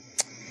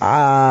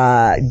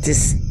 I'm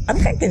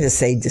not going to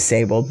say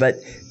disabled, but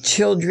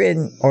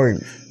children or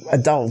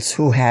adults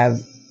who have,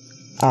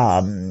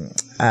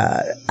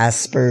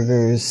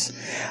 Asperger's.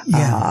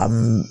 Yeah.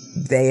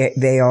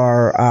 They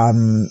are,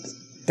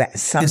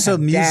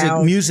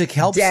 music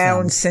helps Down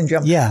them.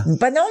 syndrome. Yeah.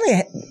 But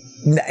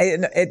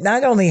it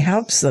not only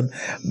helps them,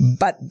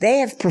 but they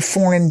have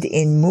performed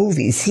in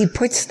movies. He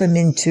puts them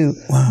into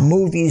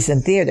movies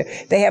and theater.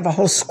 They have a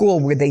whole school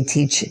where they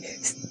teach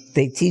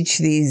They teach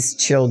these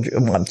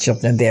children,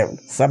 they're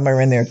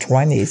somewhere in their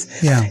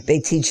 20s. Yeah. They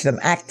teach them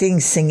acting,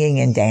 singing,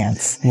 and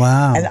dance.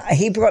 Wow. And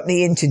he brought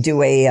me in to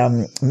do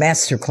a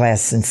master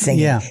class in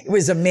singing. Yeah. It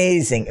was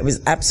amazing. It was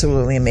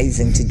absolutely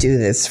amazing to do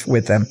this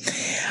with them.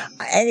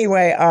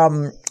 Anyway,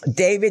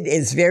 David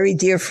is very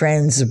dear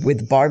friends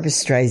with Barbra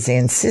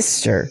Streisand's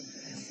sister,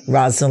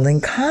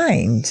 Rosalind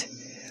Kind,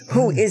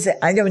 who is,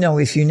 I don't know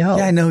if you know.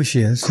 Yeah, I know who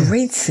she is.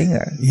 Great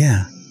singer.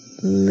 Yeah.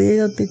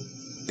 Little bit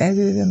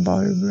better than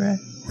Barbara.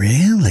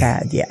 Really?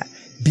 Tad, yeah.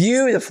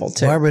 Beautiful,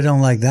 too. Barbara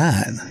don't like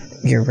that.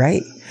 You're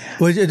right.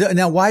 Well,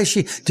 now, why is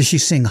she? Does she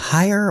sing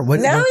higher? What,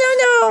 No.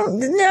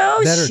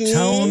 Better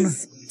tone?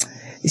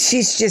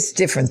 She's just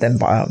different than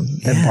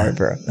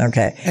Barbara.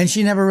 Okay. And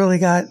she never really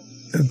got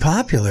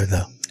popular,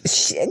 though.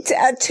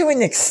 To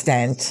an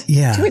extent.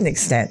 Yeah. To an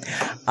extent.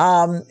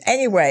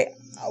 Anyway,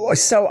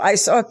 so I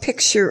saw a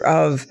picture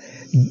of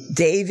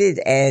David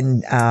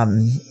and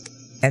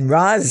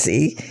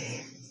Rosie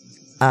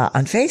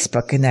on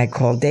Facebook, and I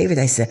called David.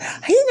 I said,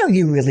 I didn't know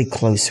you were really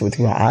close with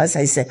Roz.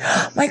 I said,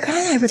 oh my God,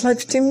 I would love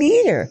to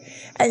meet her.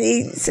 And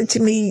he said to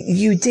me,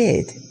 you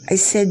did. I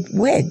said,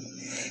 when?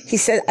 He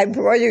said, I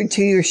brought her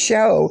to your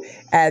show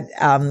at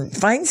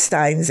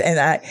Feinstein's, and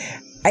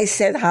I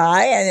said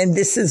hi, and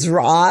this is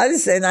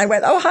Roz. And I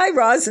went, oh, hi,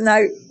 Roz. And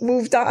I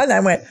moved on.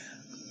 I went,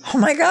 oh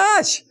my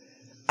gosh.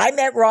 I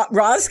met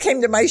Roz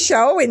came to my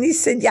show, and he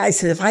said, yeah. I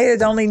said, if I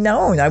had only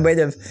known, I would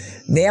have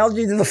nailed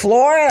you to the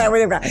floor, and I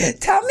would have gone,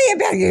 tell me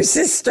about your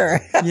sister.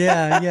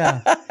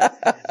 Yeah.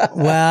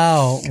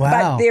 Wow.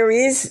 But there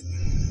is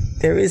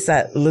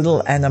that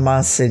little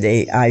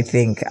animosity, I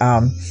think.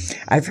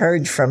 I've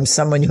heard from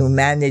someone who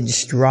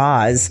managed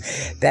Roz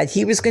that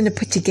he was going to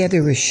put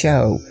together a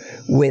show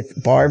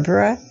with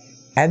Barbara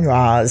and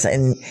Roz,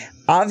 and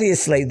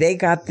obviously they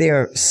got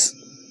their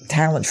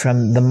talent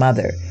from the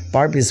mother.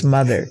 Barbara's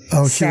mother.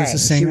 Oh, she was a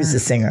singer? She was a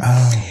singer.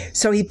 Oh.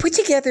 So he put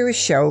together a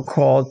show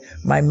called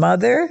My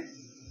Mother,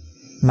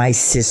 My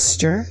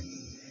Sister,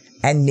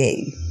 and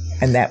Me.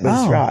 And that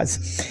was Roz.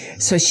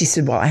 So she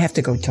said, well, I have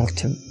to go talk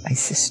to my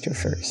sister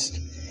first.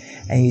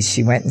 And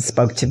she went and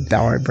spoke to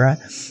Barbara.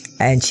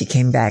 And she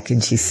came back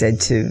and she said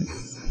to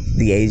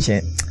the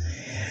agent,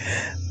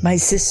 my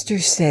sister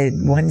said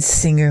one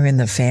singer in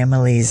the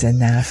family is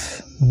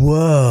enough.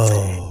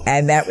 Whoa.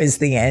 And that was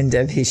the end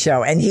of his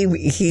show. And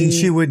and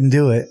she wouldn't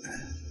do it.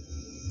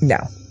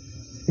 No,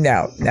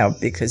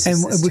 because said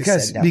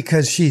no.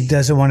 Because she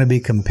doesn't want to be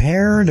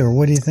compared, or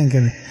what do you think?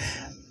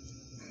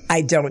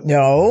 I don't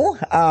know.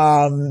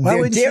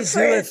 They're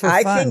different.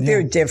 I think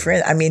they're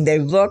different. I mean, they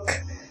look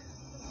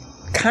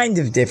kind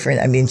of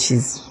different. I mean,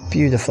 she's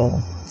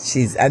beautiful.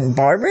 And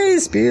Barbara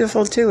is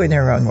beautiful too in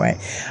her own way.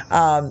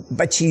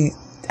 But she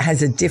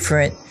has a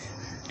different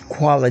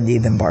quality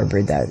than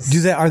Barbara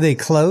does. Are they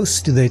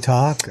close? Do they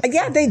talk?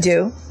 Yeah, they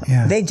do.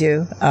 Yeah. They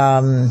do.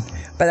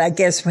 But I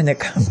guess when it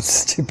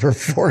comes to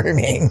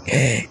performing,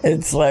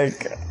 it's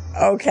like,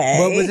 okay.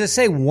 Well, would they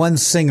say one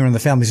singer in the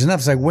family is enough?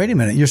 It's like, wait a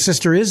minute, your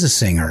sister is a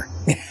singer.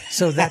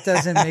 So that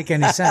doesn't make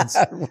any sense.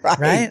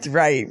 Right?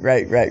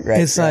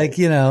 It's like,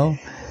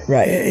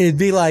 Right. It'd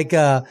be like,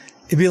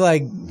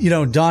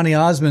 Donny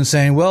Osmond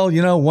saying, well,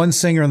 one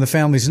singer in the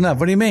family's enough.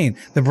 What do you mean?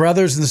 The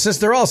brothers and the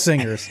sister, they're all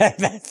singers.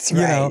 That's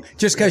right.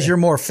 Just because you're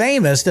more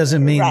famous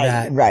doesn't mean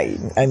that. Right.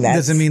 And that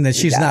doesn't mean that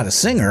she's not a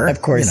singer.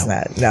 Of course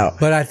not. No.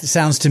 But it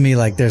sounds to me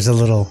like there's a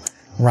little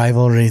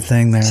rivalry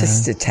thing there.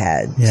 Just a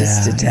tad. Yeah,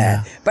 just a tad.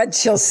 Yeah. But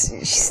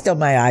she's still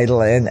my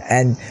idol.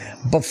 And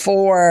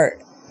before,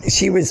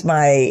 she was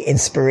my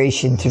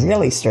inspiration to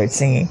really start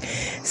singing.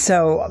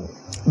 So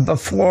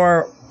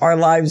before our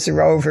lives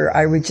are over,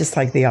 I would just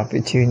like the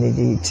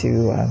opportunity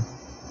to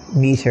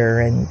meet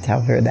her and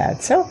tell her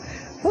that. So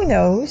who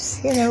knows?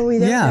 We don't know.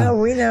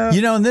 We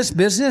know. In this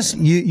business,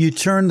 you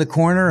turn the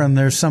corner and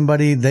there's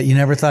somebody that you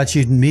never thought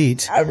you'd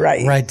meet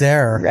right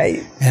there.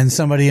 Right. And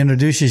somebody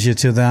introduces you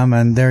to them,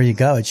 and there you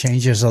go. It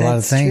changes a lot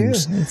of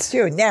things. That's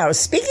true. Now,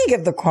 speaking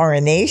of the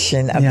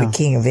coronation of the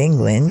King of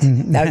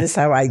England, notice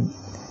how I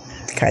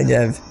kind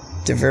of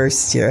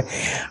diversed here.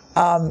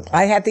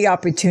 I had the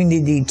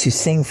opportunity to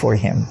sing for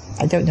him.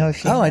 I don't know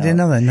if you know. I didn't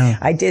know that, no.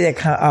 I did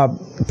a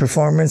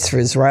performance for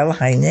His Royal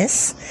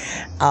Highness.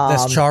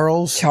 That's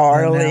Charles?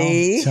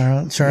 Charlie.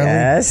 Charlie.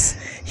 Yes.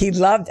 He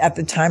loved, at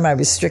the time, I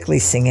was strictly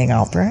singing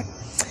opera.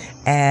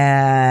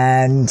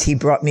 And he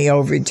brought me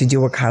over to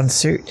do a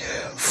concert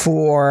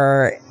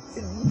for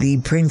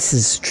the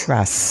Prince's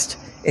Trust.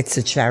 It's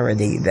a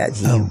charity that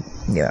he,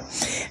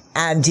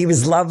 And he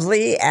was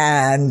lovely,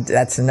 and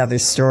that's another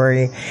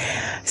story.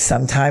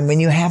 Sometime when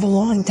you have a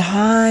long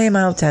time,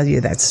 I'll tell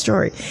you that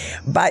story.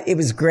 But it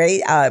was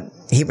great.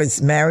 He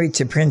was married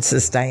to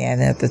Princess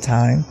Diana at the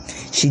time.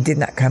 She did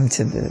not come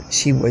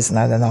she was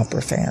not an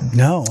opera fan.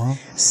 No.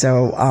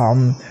 So,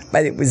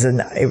 but it was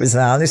an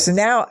honor. So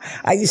now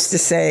I used to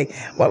say,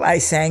 well, I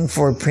sang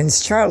for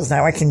Prince Charles.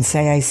 Now I can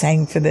say I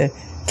sang for the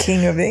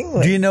King of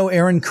England. Do you know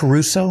Aaron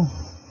Caruso?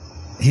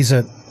 He's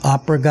a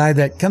opera guy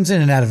that comes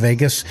in and out of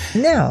Vegas?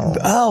 No.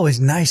 Oh, he's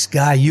a nice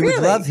guy. You would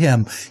Really? love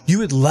him. You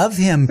would love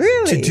him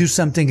Really? to do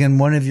something in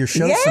one of your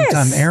shows Yes.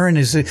 sometime. Aaron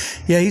is,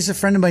 he's a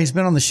friend of mine. He's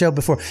been on the show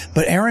before.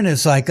 But Aaron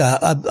is like,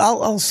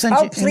 I'll send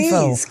you please,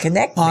 info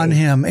connect me. on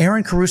him.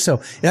 Aaron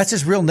Caruso. That's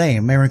his real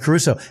name, Aaron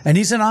Caruso. And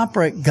he's an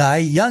opera guy,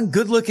 young,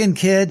 good-looking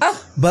kid,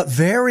 but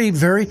very,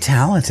 very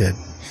talented.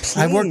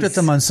 I worked with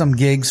him on some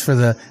gigs for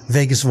the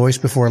Vegas Voice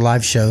before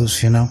live shows,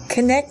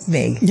 Connect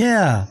me.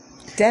 Yeah.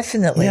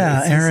 Definitely.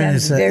 Yeah, He Aaron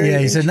sounds is. very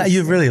He's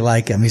you really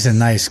like him. He's a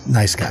nice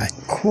guy.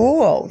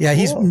 cool. Yeah,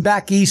 he's cool.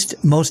 back east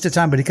most of the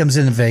time, but he comes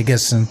into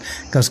Vegas and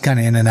goes kind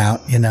of in and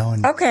out,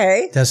 and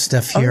Okay. does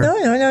stuff here. Oh,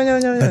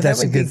 no. But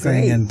that's a good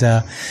thing. And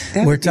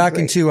we're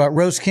talking to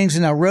Rose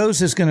Kingston. Now,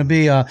 Rose is going to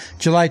be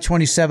July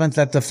 27th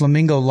at the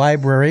Flamingo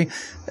Library.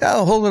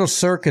 A whole little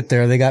circuit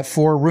there. They got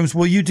 4 rooms.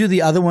 Will you do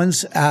the other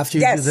ones after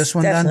you do this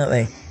one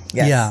definitely. done?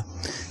 Yes. Yeah.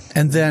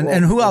 And then,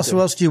 and who else? Who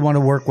else do you want to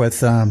work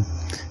with?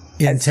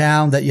 In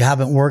town that you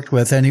haven't worked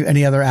with?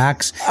 Any other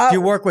acts? Do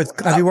you work with?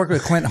 Have you worked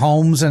with Clint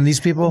Holmes and these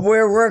people?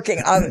 We're working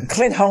on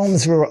Clint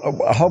Holmes.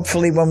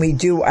 Hopefully, when we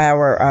do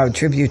our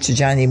tribute to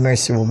Johnny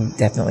Mercer, will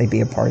definitely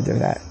be a part of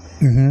that.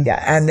 Mm-hmm.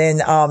 Yeah, and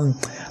then I'm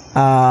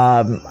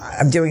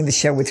doing the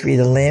show with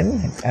Rita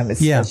Lim. I'm a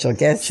special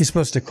guest. She's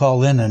supposed to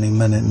call in any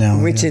minute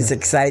now, which is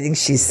exciting.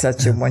 She's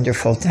such a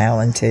wonderful,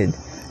 talented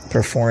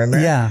performer.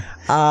 Yeah.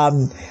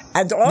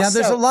 And also, now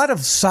there's a lot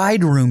of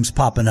side rooms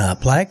popping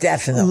up,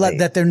 definitely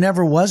that there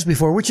never was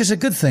before, which is a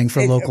good thing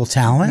for local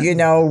talent.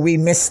 We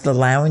miss the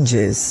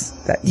lounges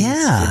that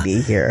used to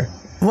be here.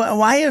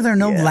 Why are there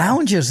no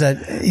lounges that,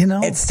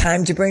 It's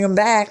time to bring them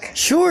back.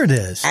 Sure it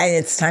is. And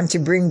it's time to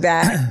bring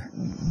back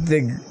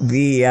there's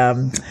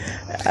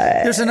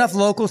enough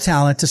local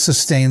talent to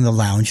sustain the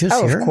lounges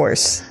here. Of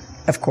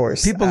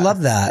course. People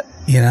love that,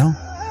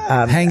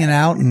 hanging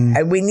out.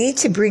 And we need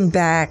to bring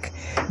back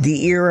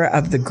the era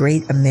of the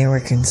Great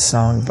American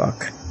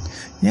Songbook.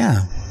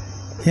 Yeah.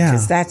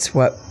 Because that's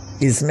what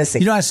is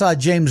missing. I saw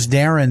James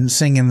Darren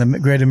singing the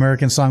Great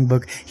American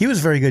Songbook. He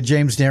was very good.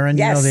 James Darren,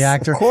 the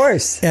actor. Of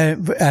course.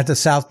 At the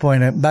South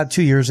Point about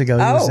 2 years ago,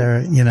 he was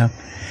there,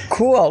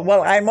 Cool.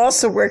 Well, I'm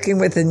also working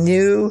with a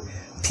new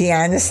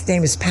pianist. His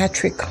name is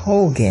Patrick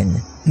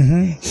Hogan.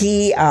 Mm-hmm.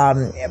 He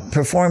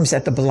performs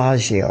at the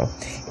Bellagio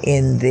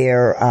in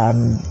their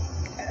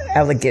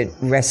elegant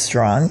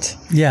restaurant.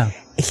 Yeah.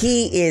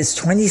 He is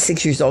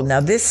 26 years old.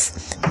 Now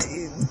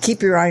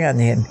keep your eye on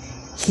him.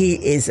 He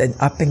is an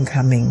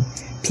up-and-coming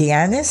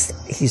pianist.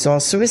 He's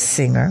also a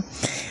singer.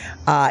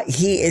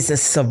 He is a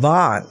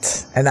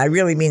savant, and I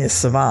really mean a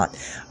savant,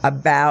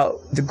 about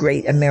the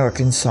Great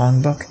American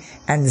Songbook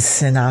and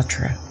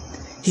Sinatra.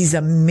 He's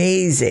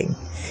amazing.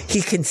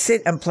 He can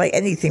sit and play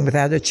anything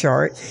without a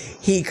chart.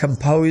 He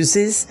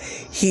composes.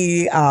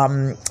 He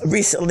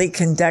recently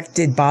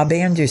conducted Bob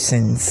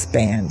Anderson's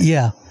band.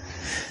 Yeah.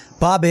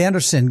 Bob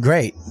Anderson,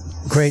 great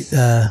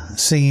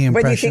singing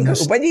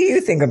impressionist. What do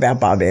you think about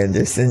Bob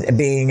Anderson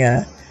being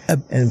an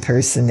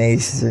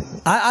impersonation?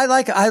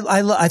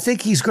 I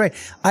think he's great.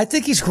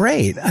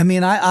 I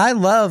mean, I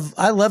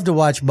love to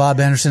watch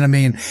Bob Anderson. I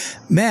mean,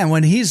 man,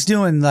 when he's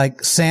doing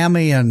like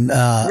Sammy and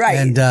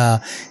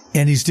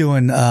he's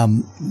doing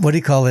what do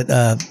you call it?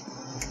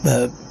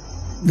 The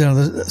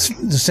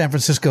San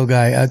Francisco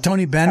guy,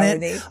 Tony Bennett.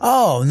 Tony.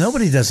 Oh,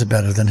 nobody does it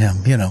better than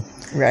him.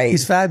 Right.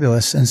 He's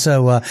fabulous. And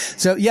so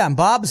and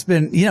Bob's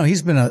been,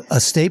 he's been a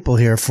staple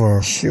here for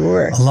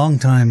a long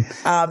time.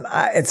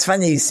 It's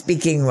funny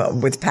speaking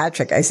with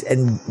Patrick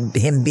and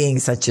him being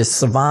such a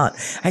savant.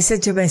 I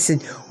said to him,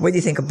 what do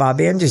you think of Bob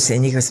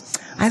Anderson? He goes,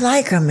 I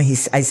like him. I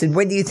said,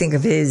 what do you think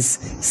of his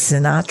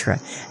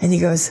Sinatra? And he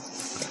goes,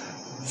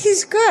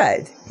 he's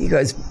good. He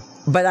goes,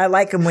 but I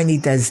like him when he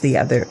does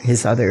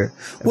his other.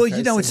 Well,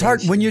 it's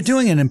hard when you're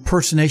doing an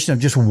impersonation of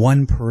just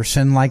one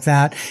person like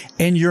that,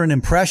 and you're an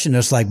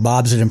impressionist, like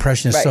Bob's an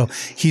impressionist, so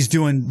he's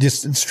doing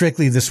just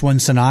strictly this one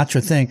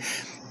Sinatra thing.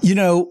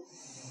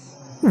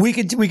 We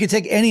could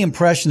take any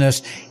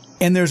impressionist,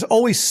 and there's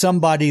always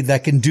somebody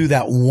that can do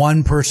that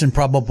one person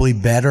probably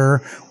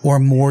better or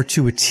more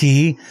to a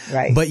T.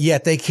 Right. But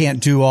yet they can't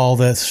do all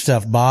the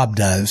stuff Bob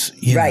does.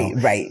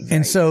 Right.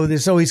 And so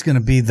there's always going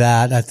to be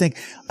that. I think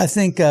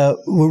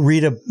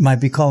Rita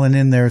might be calling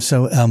in there.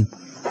 So,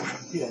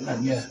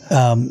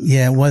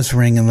 it was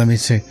ringing. Let me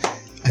see.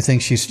 I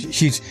think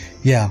she's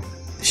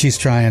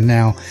trying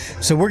now.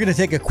 So we're going to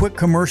take a quick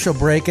commercial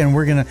break, and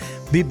we're going to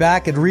be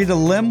back, and Rita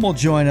Lim will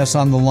join us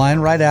on the line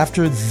right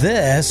after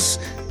this.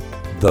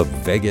 The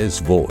Vegas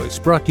Voice,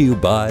 brought to you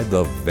by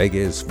the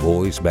Vegas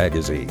Voice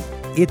magazine.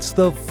 It's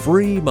the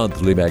free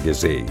monthly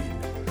magazine.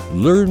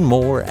 Learn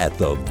more at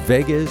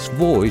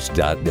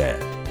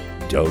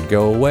thevegasvoice.net. Don't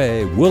go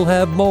away. We'll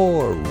have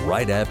more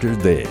right after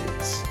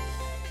this.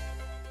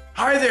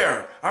 Hi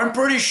there. I'm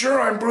pretty sure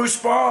I'm Bruce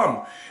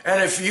Baum.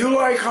 And if you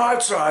like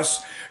hot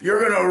sauce, you're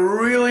going to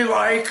really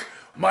like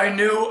my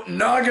new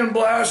Noggin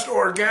Blast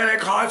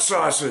Organic Hot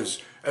Sauces,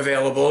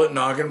 available at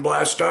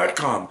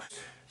nogginblast.com.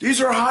 These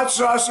are hot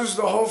sauces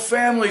the whole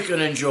family can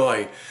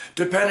enjoy,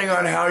 depending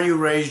on how you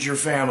raised your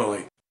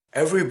family.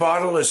 Every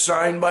bottle is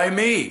signed by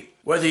me.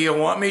 whether you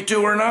want me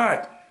to or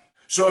not.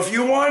 So if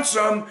you want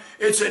some,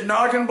 it's at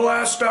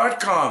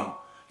nogginblast.com.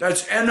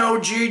 That's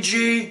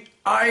NOGGINBLAST.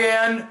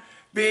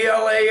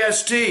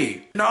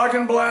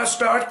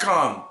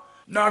 Nogginblast.com.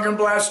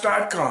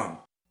 Nogginblast.com.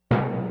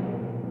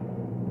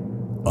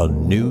 A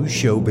new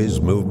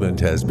showbiz movement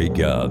has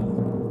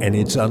begun, and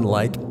it's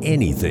unlike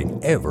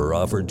anything ever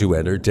offered to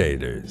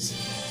entertainers.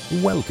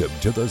 Welcome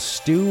to the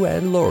Stu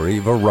and Laurie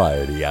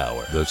Variety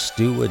Hour. The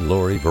Stu and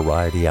Laurie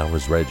Variety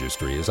Hour's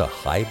registry is a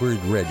hybrid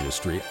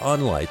registry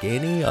unlike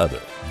any other.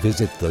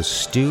 Visit the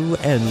Stu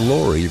and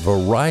Laurie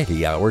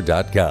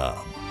VarietyHour.com.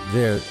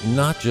 They're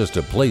not just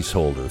a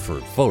placeholder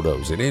for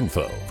photos and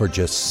info. For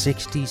just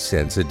 60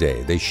 cents a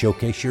day, they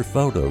showcase your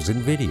photos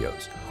and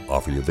videos,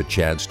 offer you the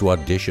chance to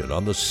audition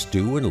on the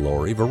Stu and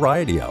Laurie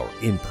Variety Hour,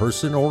 in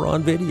person or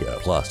on video,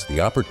 plus the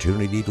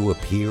opportunity to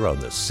appear on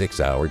the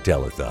 6-hour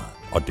telethon.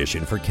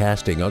 Audition for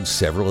casting on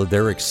several of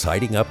their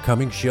exciting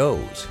upcoming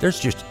shows.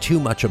 There's just too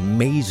much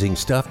amazing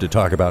stuff to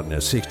talk about in a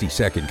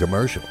 60-second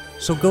commercial.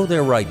 So go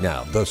there right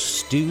now, the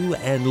Stu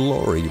and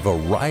Laurie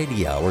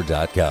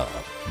VarietyHour.com.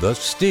 The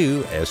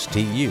Stu,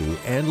 S-T-U,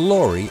 and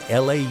Laurie,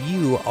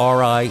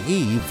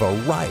 L-A-U-R-I-E,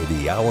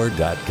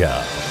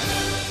 VarietyHour.com.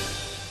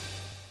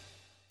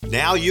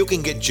 Now you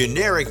can get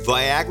generic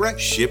Viagra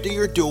shipped to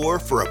your door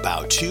for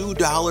about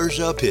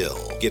 $2 a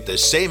pill. Get the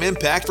same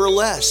impact for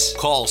less.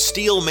 Call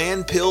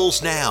Steelman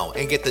Pills now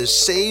and get the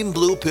same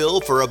blue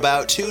pill for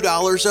about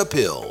 $2 a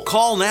pill.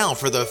 Call now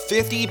for the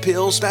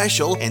 50-pill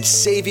special and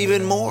save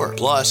even more.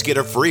 Plus, get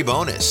a free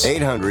bonus.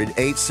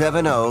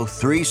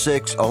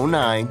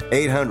 800-870-3609.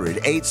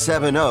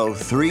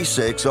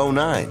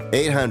 800-870-3609.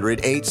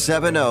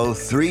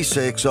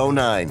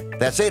 800-870-3609.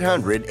 That's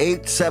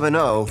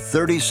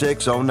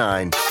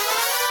 800-870-3609.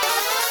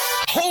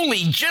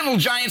 Holy Gentle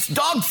Giant's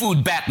dog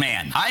food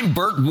Batman. I'm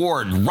Burt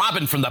Ward,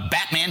 Robin from the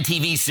Batman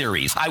TV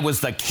series. I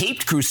was the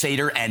Caped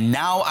Crusader, and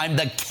now I'm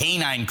the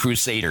Canine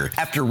Crusader.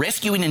 After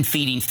rescuing and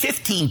feeding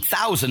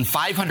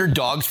 15,500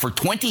 dogs for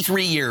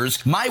 23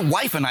 years, my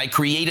wife and I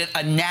created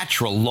a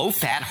natural,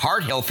 low-fat,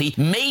 heart-healthy,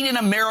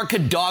 made-in-America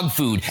dog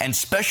food and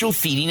special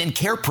feeding and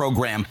care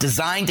program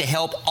designed to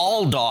help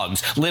all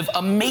dogs live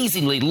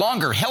amazingly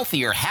longer,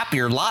 healthier,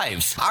 happier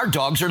lives. Our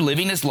dogs are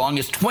living as long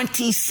as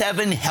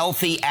 27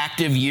 healthy,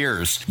 active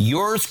years.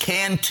 Yours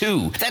can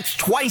too. That's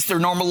twice their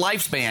normal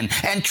lifespan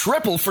and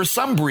triple for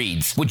some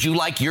breeds. Would you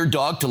like your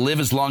dog to live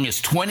as long as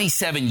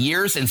 27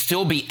 years and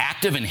still be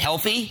active and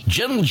healthy?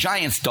 Gentle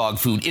Giant's dog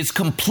food is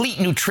complete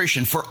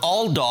nutrition for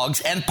all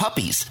dogs and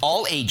puppies,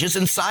 all ages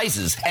and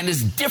sizes, and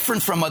is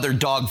different from other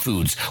dog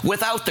foods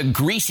without the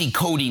greasy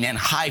coating and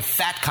high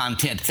fat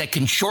content that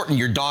can shorten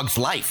your dog's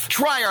life.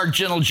 Try our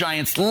Gentle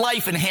Giant's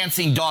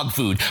life-enhancing dog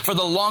food for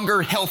the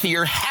longer,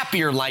 healthier,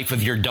 happier life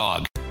of your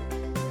dog.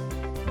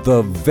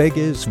 The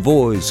Vegas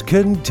Voice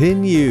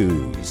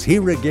continues.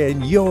 Here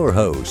again, your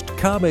host,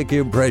 comic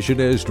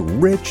impressionist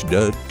Rich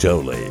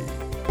Natole.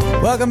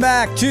 Welcome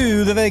back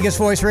to the Vegas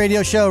Voice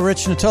Radio Show.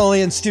 Rich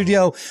Natole in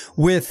studio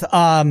with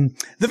the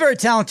very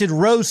talented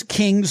Rose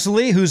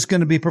Kingsley, who's going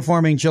to be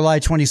performing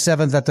July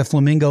 27th at the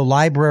Flamingo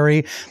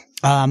Library.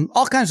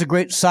 All kinds of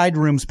great side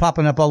rooms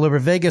popping up all over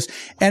Vegas.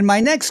 And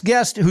my next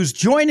guest who's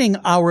joining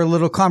our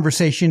little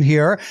conversation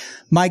here,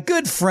 my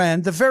good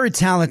friend, the very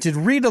talented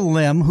Rita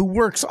Lim, who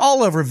works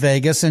all over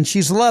Vegas, and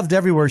she's loved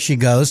everywhere she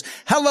goes.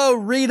 Hello,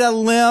 Rita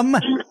Lim.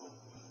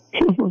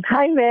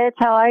 Hi, Rich.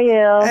 How are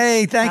you?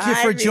 Hey, thank you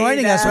for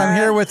joining us. I'm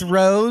here with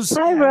Rose.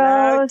 Hi,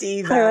 Rose.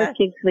 Hi, Rose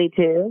Kingsley,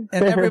 too.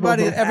 And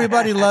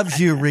everybody loves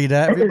you,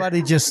 Rita.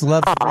 Everybody just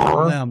loves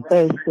Rita Lim.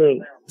 Very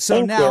sweet.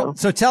 So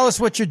so tell us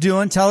what you're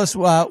doing. Tell us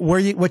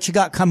what you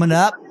got coming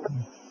up.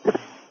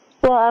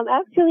 Well, I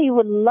actually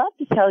would love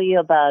to tell you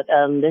about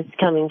this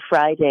coming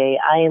Friday.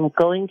 I am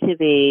going to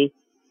be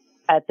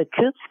at the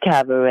Coops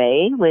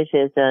Cabaret, which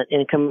is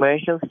in a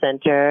commercial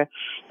center,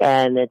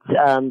 and it's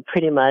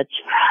pretty much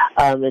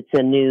it's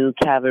a new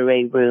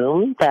cabaret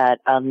room that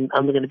I'm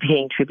going to be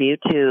paying tribute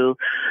to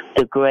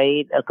the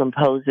great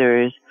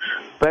composers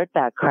Burt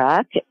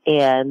Bacharach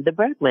and the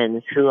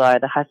Bergmans, who are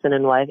the husband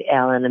and wife,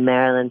 Alan and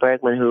Marilyn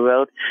Bergman, who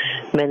wrote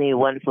many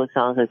wonderful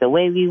songs like The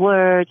Way We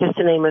Were, just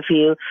to name a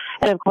few.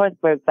 And of course,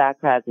 Burt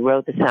Bacharach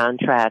wrote the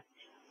soundtrack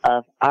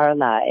of our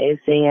lives,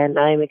 and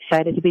I'm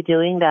excited to be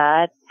doing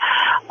that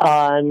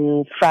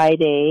on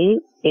Friday,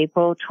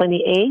 April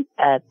 28th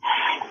at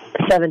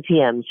 7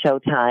 p.m.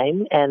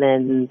 showtime, and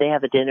then they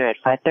have a dinner at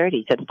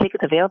 5:30. So the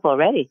tickets available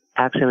already,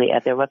 actually,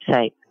 at their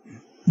website.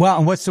 Wow,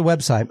 and what's the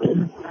website?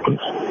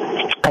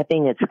 I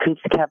think it's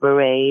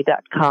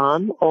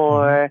coopscabaret.com,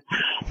 or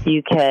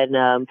you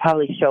can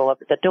probably show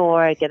up at the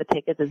door, get a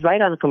ticket. It's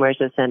right on the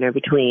commercial center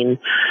between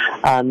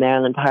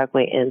Maryland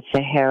Parkway and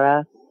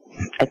Sahara,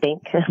 I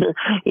think.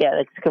 Yeah,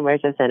 it's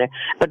commercial center.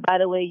 But by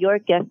the way, your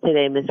guest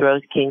today, Miss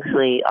Rose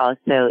Kingsley,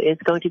 also is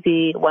going to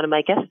be one of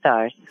my guest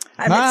stars.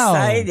 I'm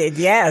excited,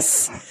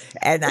 yes.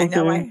 And I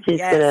know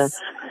she's going to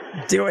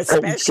do a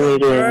special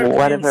doing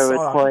one of her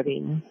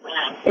recordings.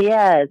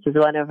 Yes, it's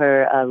one of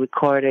her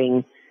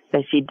recordings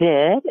that she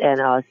did,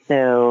 and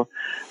also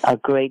a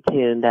great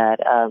tune that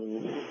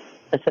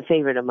it's a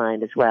favorite of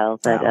mine as well.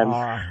 But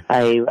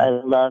I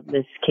love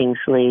Miss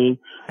Kingsley's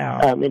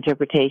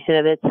interpretation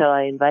of it, so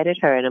I invited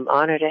her, and I'm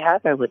honored to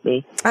have her with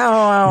me.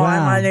 Wow.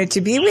 I'm honored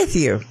to be with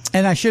you.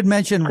 And I should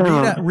mention,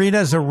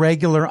 Rita's a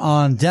regular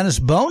on Dennis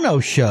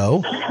Bono's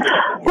show.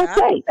 That's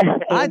right.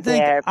 I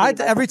think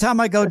every time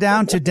I go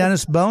down to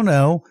Dennis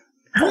Bono,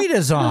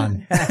 Rita's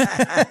on.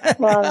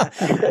 Well,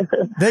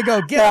 they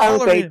go get. I'm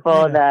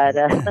grateful that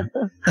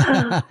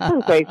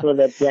I'm grateful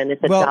that Dennis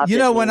adopted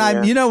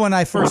when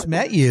I first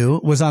met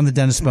you was on the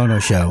Dennis Bono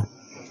show.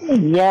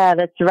 Yeah,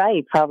 that's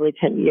right. Probably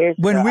 10 years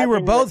when ago. we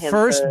were both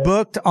first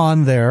booked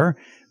on there.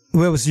 It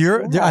was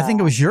I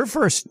think it was your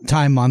first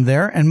time on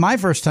there and my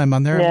first time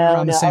on there. We were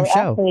on the same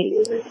show.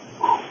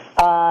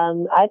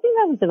 I think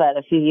that was about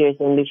a few years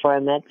in before I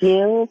met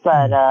you,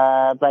 but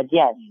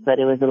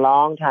it was a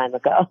long time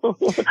ago.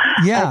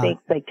 Yeah. I think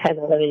like 10,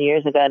 11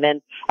 years ago. And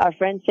then our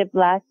friendship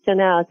lasts to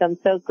now. So I'm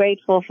so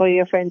grateful for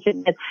your friendship.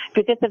 And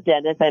because of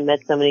Dennis, I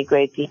met so many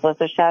great people.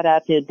 So shout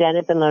out to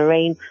Dennis and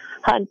Lorraine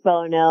Hunt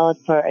Bono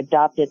for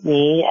adopted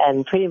me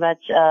and pretty much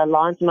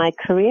launched my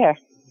career.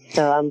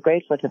 So I'm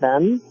grateful to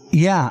them.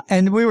 Yeah.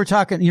 And we were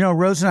talking,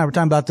 Rose and I were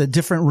talking about the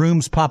different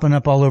rooms popping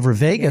up all over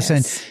Vegas.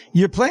 Yes. And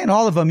you're playing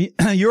all of them.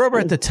 You're over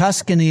at the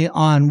Tuscany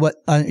on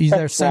what? You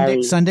there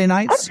Sunday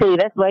nights? Actually,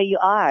 that's where you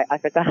are. I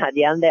forgot.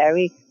 Yeah, I'm there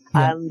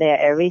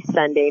every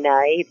Sunday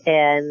night.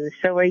 And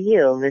so are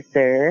you,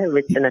 Mr.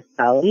 Rich and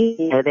Natole.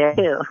 You're there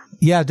too.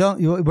 Yeah.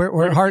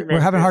 We're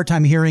having a hard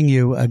time hearing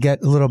you.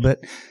 Get a little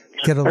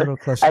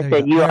closer. I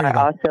said you are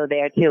also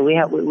there too.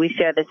 We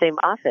share the same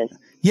office.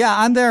 Yeah,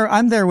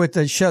 I'm there with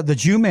the show, the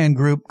Jew-Man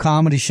Group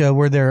comedy show.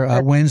 We're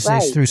there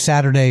Wednesdays through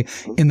Saturday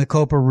in the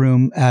Copa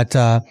Room at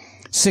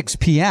 6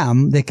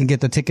 p.m. They can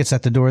get the tickets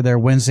at the door there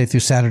Wednesday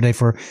through Saturday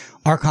for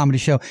our comedy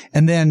show.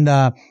 And then,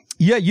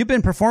 you've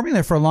been performing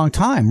there for a long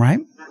time, right?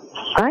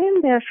 I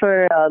am there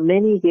for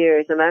many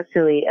years. I'm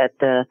actually I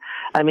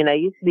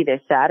used to be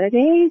there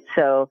Saturdays,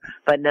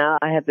 but now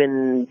I have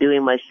been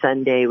doing my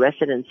Sunday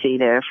residency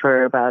there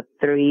for about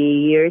 3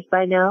 years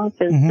by now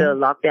since the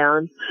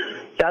lockdown.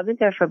 So I've been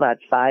there for about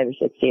 5 or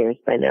 6 years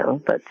by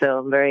now. But so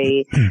I'm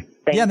very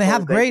thankful. Yeah, they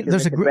have great.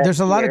 There's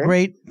a lot of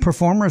great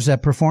performers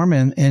that perform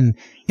in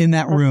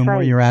that room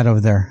where you're at over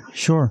there.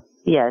 Sure.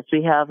 Yes,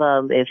 we have.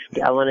 If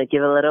I want to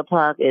give a little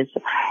plug,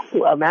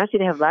 actually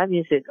they have live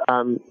music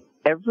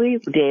every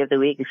day of the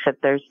week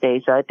except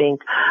Thursday. So I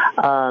think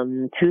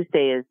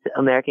Tuesday is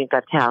American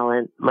Got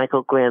Talent.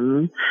 Michael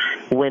Grimm,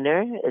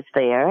 winner, is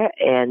there.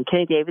 And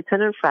Kenny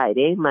Davidson on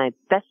Friday. My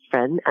best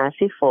friend,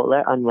 Ashley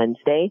Fuller, on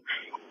Wednesday.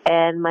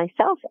 And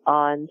myself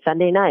on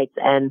Sunday nights.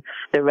 And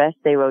the rest,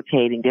 they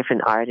rotating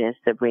different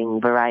artists to bring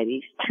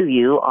varieties to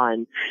you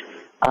on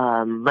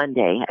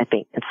Monday, I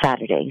think, and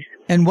Saturdays.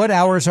 And what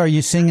hours are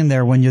you singing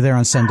there when you're there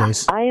on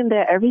Sundays? I am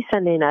there every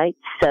Sunday night,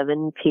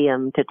 7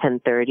 p.m. to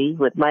 10:30,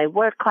 with my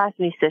world-class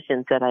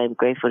musicians that I am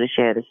grateful to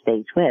share the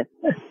stage with.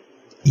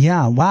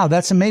 Yeah, wow,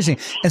 that's amazing.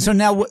 And so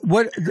now,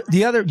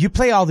 you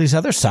play all these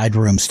other side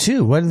rooms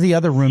too. What are the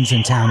other rooms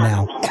in town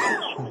now?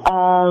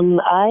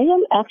 I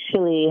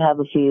have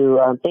a few,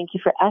 thank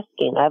you for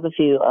asking. I have a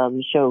few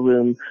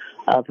showroom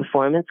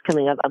performance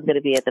coming up. I'm going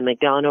to be at the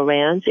McDonald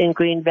Ranch in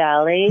Green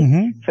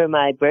Valley for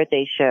my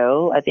birthday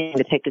show. I think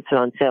the tickets are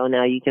on sale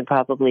now. You can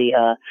probably,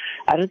 I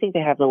don't think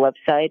they have the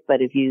website,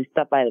 but if you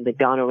stop by the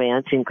McDonald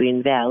Ranch in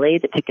Green Valley,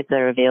 the tickets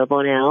are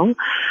available now.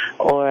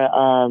 Or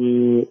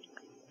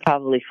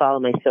probably follow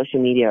my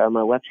social media or my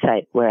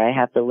website where I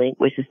have the link,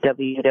 which is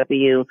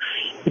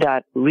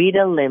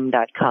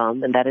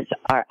www.ritalim.com, and that is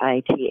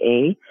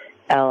RITALIM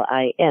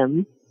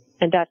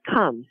and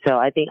 .com. So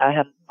I think I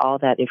have all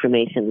that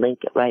information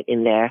linked right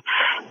in there.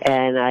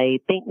 And I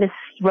think Miss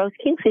Rose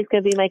Kingsley is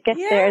going to be my guest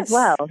there as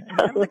well.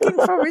 I'm looking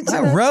forward to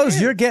that. Rose,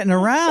 you're getting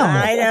around.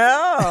 I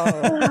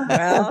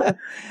know.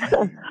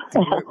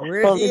 Well,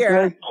 we're here.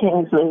 Rose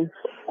Kingsley.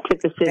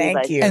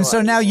 Thank you. And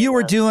so now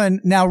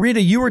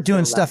Rita, you were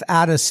doing stuff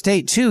out of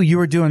state too. You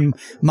were doing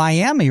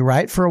Miami,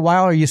 right? For a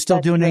while. Are you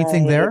still doing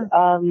anything there?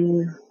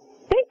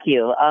 Thank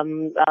you.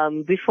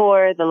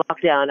 Before the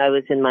lockdown, I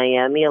was in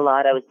Miami a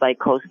lot. I was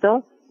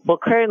bi-coastal. Well,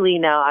 currently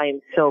now I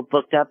am so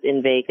booked up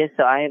in Vegas,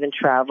 so I haven't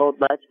traveled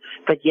much.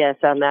 But yes,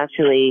 I'm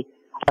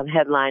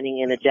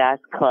headlining in a jazz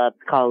club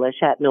called Le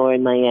Chat-Noir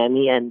in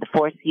Miami and the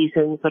Four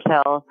Seasons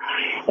Hotel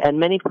and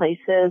many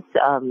places.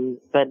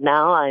 But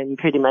now I'm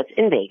pretty much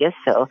in Vegas,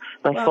 so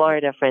my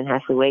Florida friend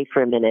has to wait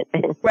for a minute.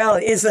 Well,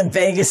 isn't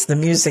Vegas the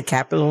music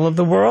capital of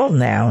the world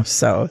now?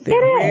 So there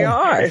we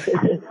are.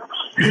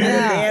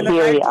 Yeah. In the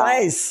right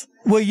place.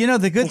 Well,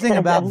 the good thing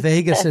about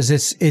Vegas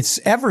is it's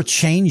ever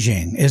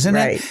changing, isn't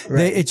it?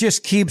 Right. It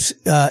just keeps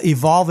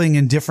evolving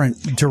in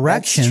different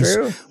directions, That's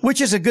true. Which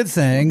is a good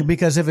thing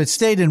because if it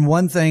stayed in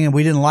one thing and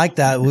we didn't like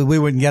that, we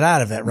wouldn't get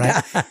out of it,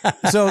 right?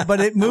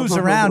 But it moves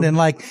around and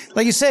like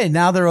you say,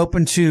 now they're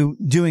open to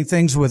doing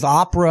things with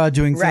opera,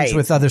 doing things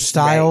with other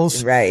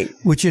styles, right?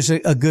 Which is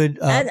a good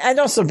and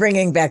also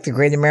bringing back the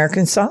Great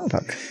American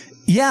Songbook.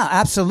 Yeah,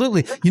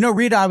 absolutely.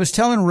 Rita, I was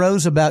telling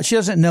Rose about. She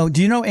doesn't know.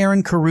 Do you know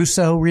Aaron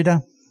Caruso,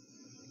 Rita?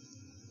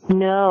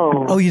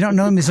 No. Oh, you don't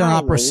know him? He's an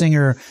opera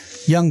singer,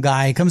 young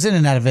guy. He comes in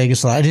and out of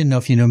Vegas a lot. I didn't know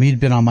if you knew him. He'd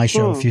been on my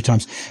show a few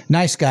times.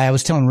 Nice guy. I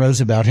was telling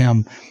Rose about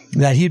him,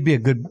 that he'd be a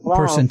good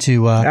person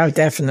to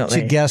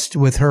definitely to guest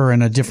with her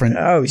in a different.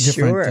 Oh,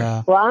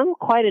 sure. Well, I'm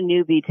quite a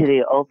newbie to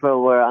the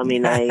Oprah world. I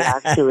mean, I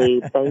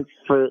actually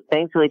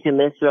thankfully to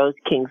Miss Rose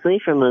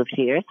Kingsley for moved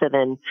here. So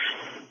then,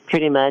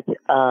 pretty much.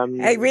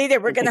 Hey, Rita,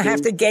 we're going to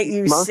have to get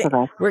you.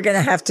 We're going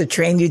to have to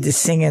train you to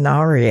sing an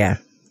aria.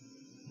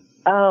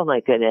 Oh my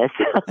goodness!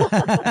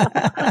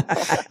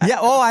 Yeah.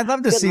 Oh, I'd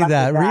love to see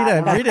that,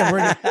 Rita.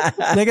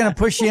 They're going to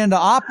push you into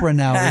opera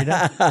now,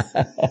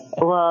 Rita.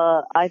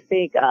 Well, I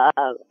think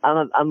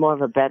I'm more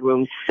of a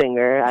bedroom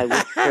singer. I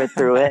whisper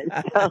through it.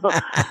 So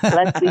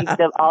let's leave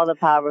all the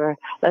power.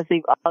 Let's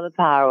leave all the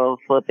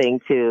powerful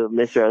thing to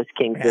Miss Rose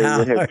Kingsley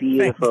with her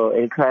beautiful,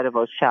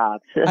 incredible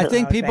chops. I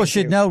think people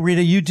should know,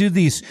 Rita. You do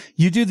these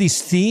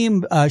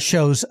theme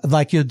shows,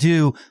 like you'll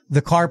do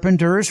the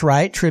Carpenters,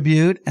 right?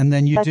 Tribute, and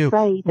then you do.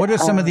 Right. What are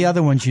some of the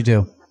other ones you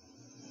do?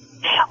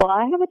 Well,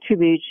 I have a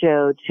tribute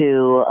show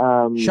to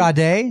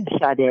Sade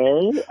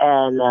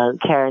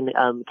and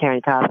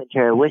Karen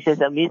Carpenter, which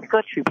is a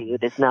musical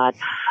tribute. It's not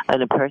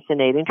an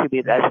impersonating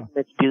tribute.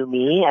 It's do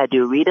me. I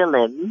do Rita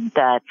Lim.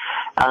 That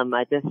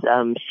I just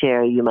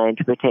share you my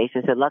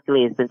interpretation. So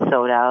luckily, it's been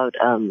sold out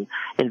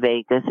in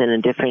Vegas and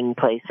in different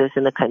places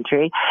in the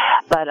country.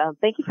 But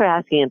thank you for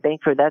asking, and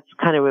that's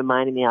kind of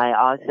reminding me. I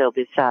also,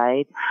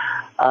 beside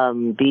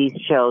these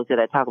shows that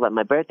I talk about,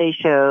 my birthday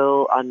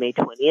show on May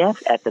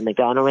 20th at the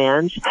McDonald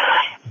Ranch.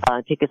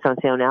 Tickets on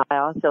sale now. I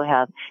also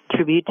have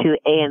tribute to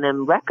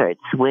A&M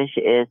Records, which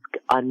is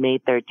on May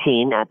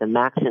 13 at the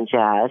Max and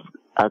Jazz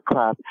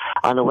Club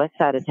on the west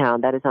side of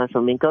town. That is on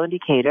Flamingo and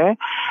Decatur.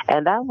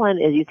 And that one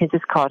is, you can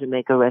just call to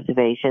make a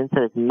reservation.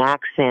 So it's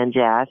Max and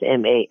Jazz,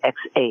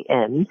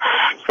 MAXAN.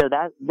 So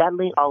that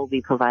link all will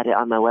be provided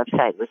on my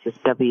website, which is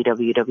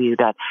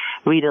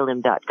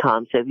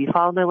www.ritalim.com. So if you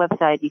follow my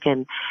website, you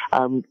can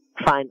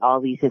find all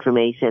these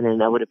information,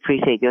 and I would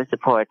appreciate your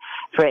support.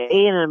 For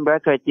A&M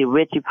Records,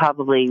 Rich, you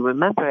probably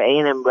remember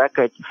A&M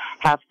Records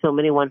have so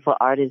many wonderful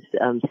artists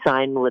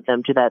signed with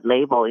them to that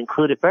label,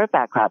 included Herb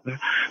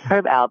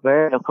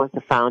Alpert, of course,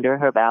 the founder,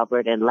 Herb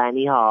Alpert, and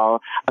Lanny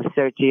Hall of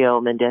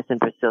Sergio Mendes and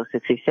Bristol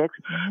 66,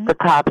 the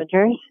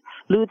Carpenters,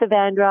 Luther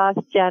Vandross,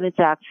 Janet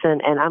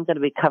Jackson, and I'm going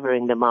to be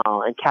covering them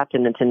all, and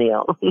Captain and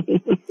Tennille.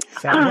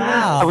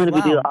 Wow. I'm going to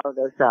be doing all of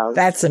those songs.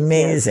 That's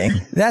amazing.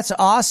 Yes. That's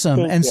awesome.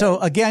 Thank and you. So,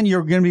 again,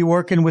 you're going to be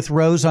working with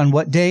Rose on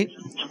what date?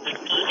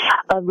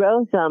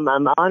 Rose,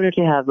 I'm honored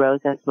to have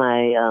Rose as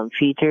my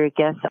feature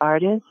guest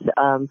artist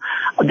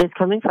this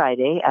coming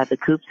Friday at the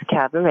Coops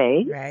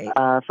Cabaret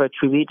for a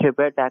tribute to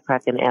Burt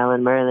Bacharach and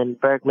Alan Merlin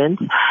Bergman.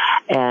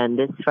 And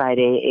this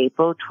Friday,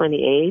 April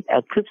 28th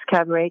at Coops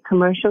Cabaret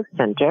Commercial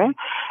Center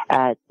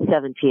at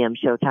 7 p.m.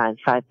 showtime,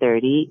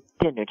 5:30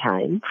 dinner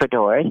time for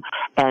doors.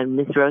 And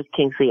Miss Rose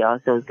Kingsley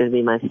also is going to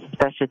be my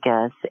special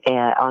guest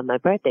on my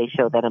birthday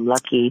show that I'm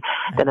lucky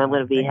that I'm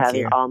going to be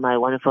having all my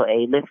wonderful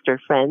A-lister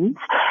friends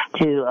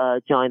to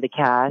join the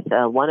cast.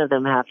 One of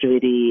them have to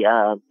be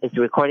is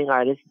the recording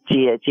artist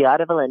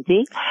Giada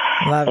Valenti,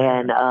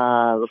 and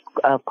of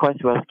course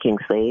Rose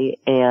Kingsley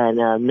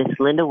and Miss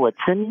Linda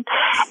Woodson,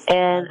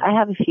 and I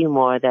have a few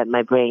more that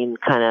my brain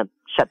kind of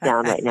shut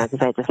down right now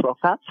because I just woke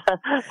up.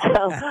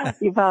 So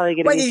you're probably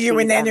going to. What, are you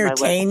an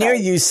entertainer?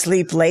 You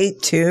sleep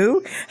late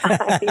too?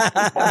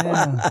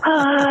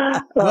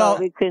 Well,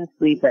 we couldn't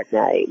sleep at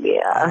night.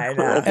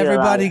 Yeah.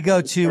 Everybody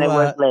go to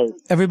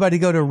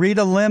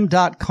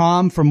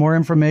RitaLim.com for more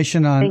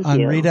information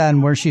on Rita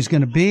and where she's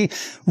going to be.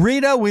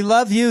 Rita, we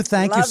love you.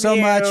 Thank you so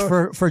much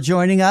for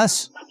joining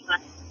us.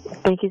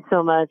 Thank you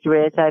so much,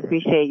 Rich. I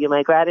appreciate you.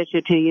 My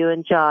gratitude to you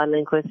and John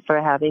Lindquist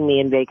for having me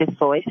in Vegas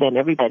Voice and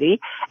everybody.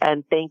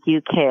 And thank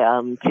you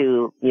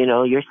to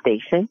your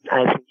station.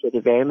 I appreciate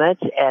it very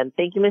much. And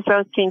thank you, Miss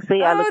Rose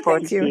Kingsley. I look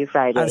forward to seeing you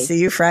Friday. I'll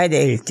see you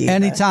Friday, Diva.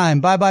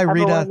 Anytime. Bye-bye,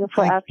 Rita. Have a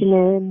wonderful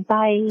afternoon.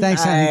 Bye.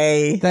 Thanks,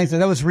 honey. Thanks.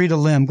 That was Rita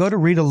Lim. Go to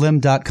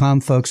RitaLim.com,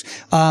 folks.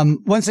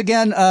 Once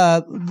again,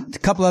 a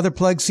couple other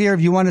plugs here.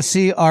 If you want to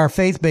see our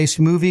faith-based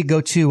movie,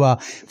 go to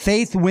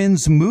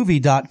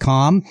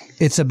faithwinsmovie.com.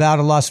 It's about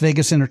a Las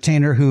Vegas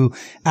entertainer who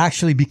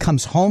actually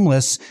becomes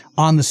homeless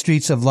on the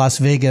streets of Las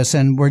Vegas.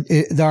 And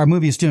our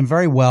movie is doing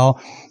very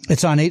well.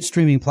 It's on 8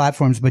 streaming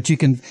platforms, but you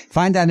can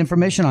find that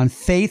information on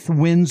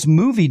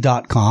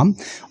faithwinsmovie.com.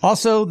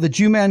 Also, the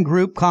Jew-Man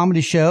Group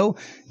Comedy Show,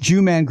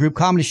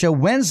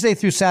 Wednesday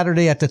through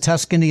Saturday at the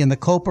Tuscany in the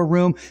Copa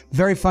Room.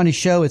 Very funny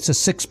show. It's a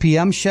 6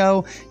 p.m.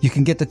 show. You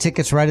can get the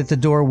tickets right at the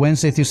door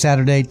Wednesday through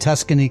Saturday,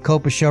 Tuscany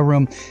Copa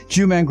Showroom,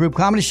 Jew-Man Group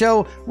Comedy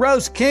Show.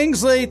 Rose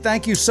Kingsley,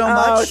 thank you so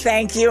much. Oh,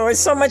 thank you. It was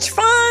so much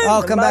fun.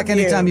 Oh, come back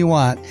anytime you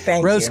want.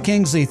 Thank Rose you.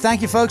 Kingsley.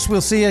 Thank you, folks.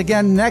 We'll see you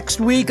again next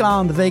week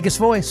on The Vegas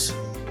Voice.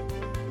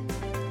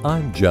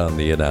 I'm John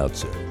the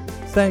Announcer.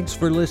 Thanks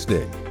for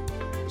listening.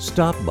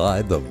 Stop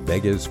by the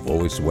Vegas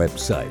Voice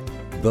website,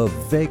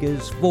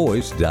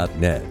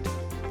 thevegasvoice.net.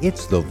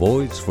 It's the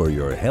voice for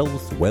your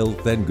health,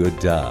 wealth, and good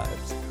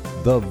times.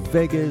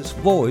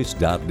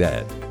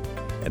 thevegasvoice.net.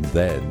 And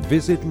then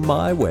visit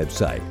my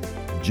website,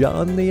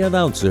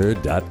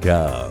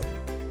 johntheannouncer.com.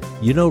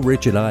 You know,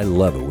 Rich and I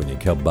love it when you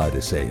come by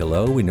to say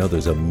hello. We know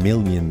there's a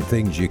million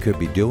things you could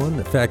be doing.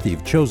 The fact that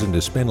you've chosen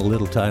to spend a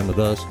little time with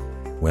us,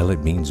 well, it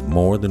means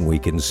more than we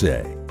can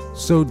say.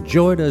 So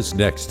join us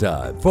next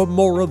time for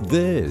more of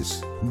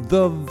this,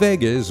 The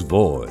Vegas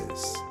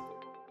Voice.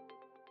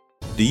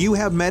 Do you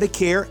have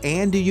Medicare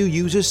and do you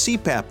use a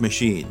CPAP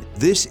machine?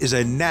 This is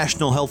a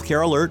national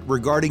healthcare alert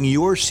regarding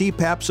your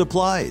CPAP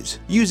supplies.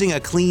 Using a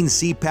clean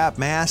CPAP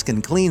mask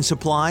and clean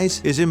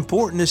supplies is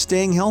important to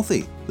staying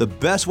healthy. The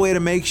best way to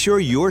make sure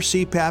your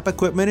CPAP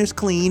equipment is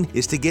clean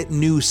is to get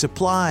new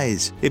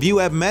supplies. If you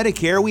have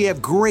Medicare, we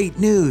have great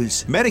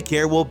news.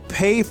 Medicare will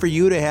pay for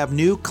you to have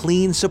new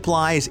clean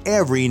supplies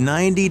every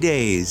 90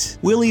 days.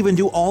 We'll even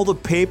do all the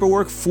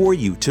paperwork for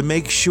you to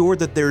make sure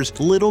that there's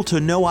little to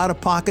no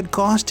out-of-pocket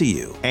cost to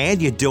you. And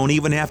you don't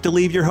even have to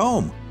leave your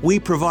home. We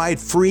provide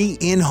free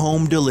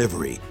in-home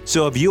delivery.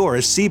 So if you're a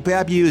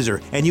CPAP user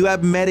and you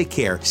have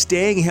Medicare,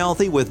 staying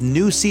healthy with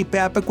new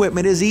CPAP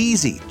equipment is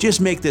easy.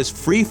 Just make this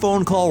free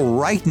phone call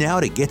right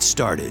now to get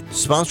started.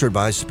 Sponsored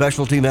by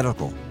Specialty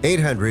Medical.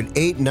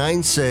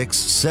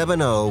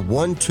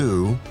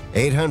 800-896-7012.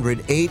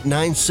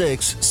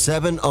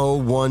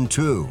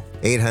 800-896-7012.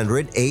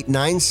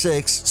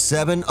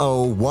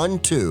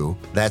 800-896-7012.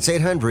 That's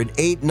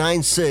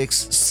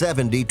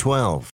 800-896-7012.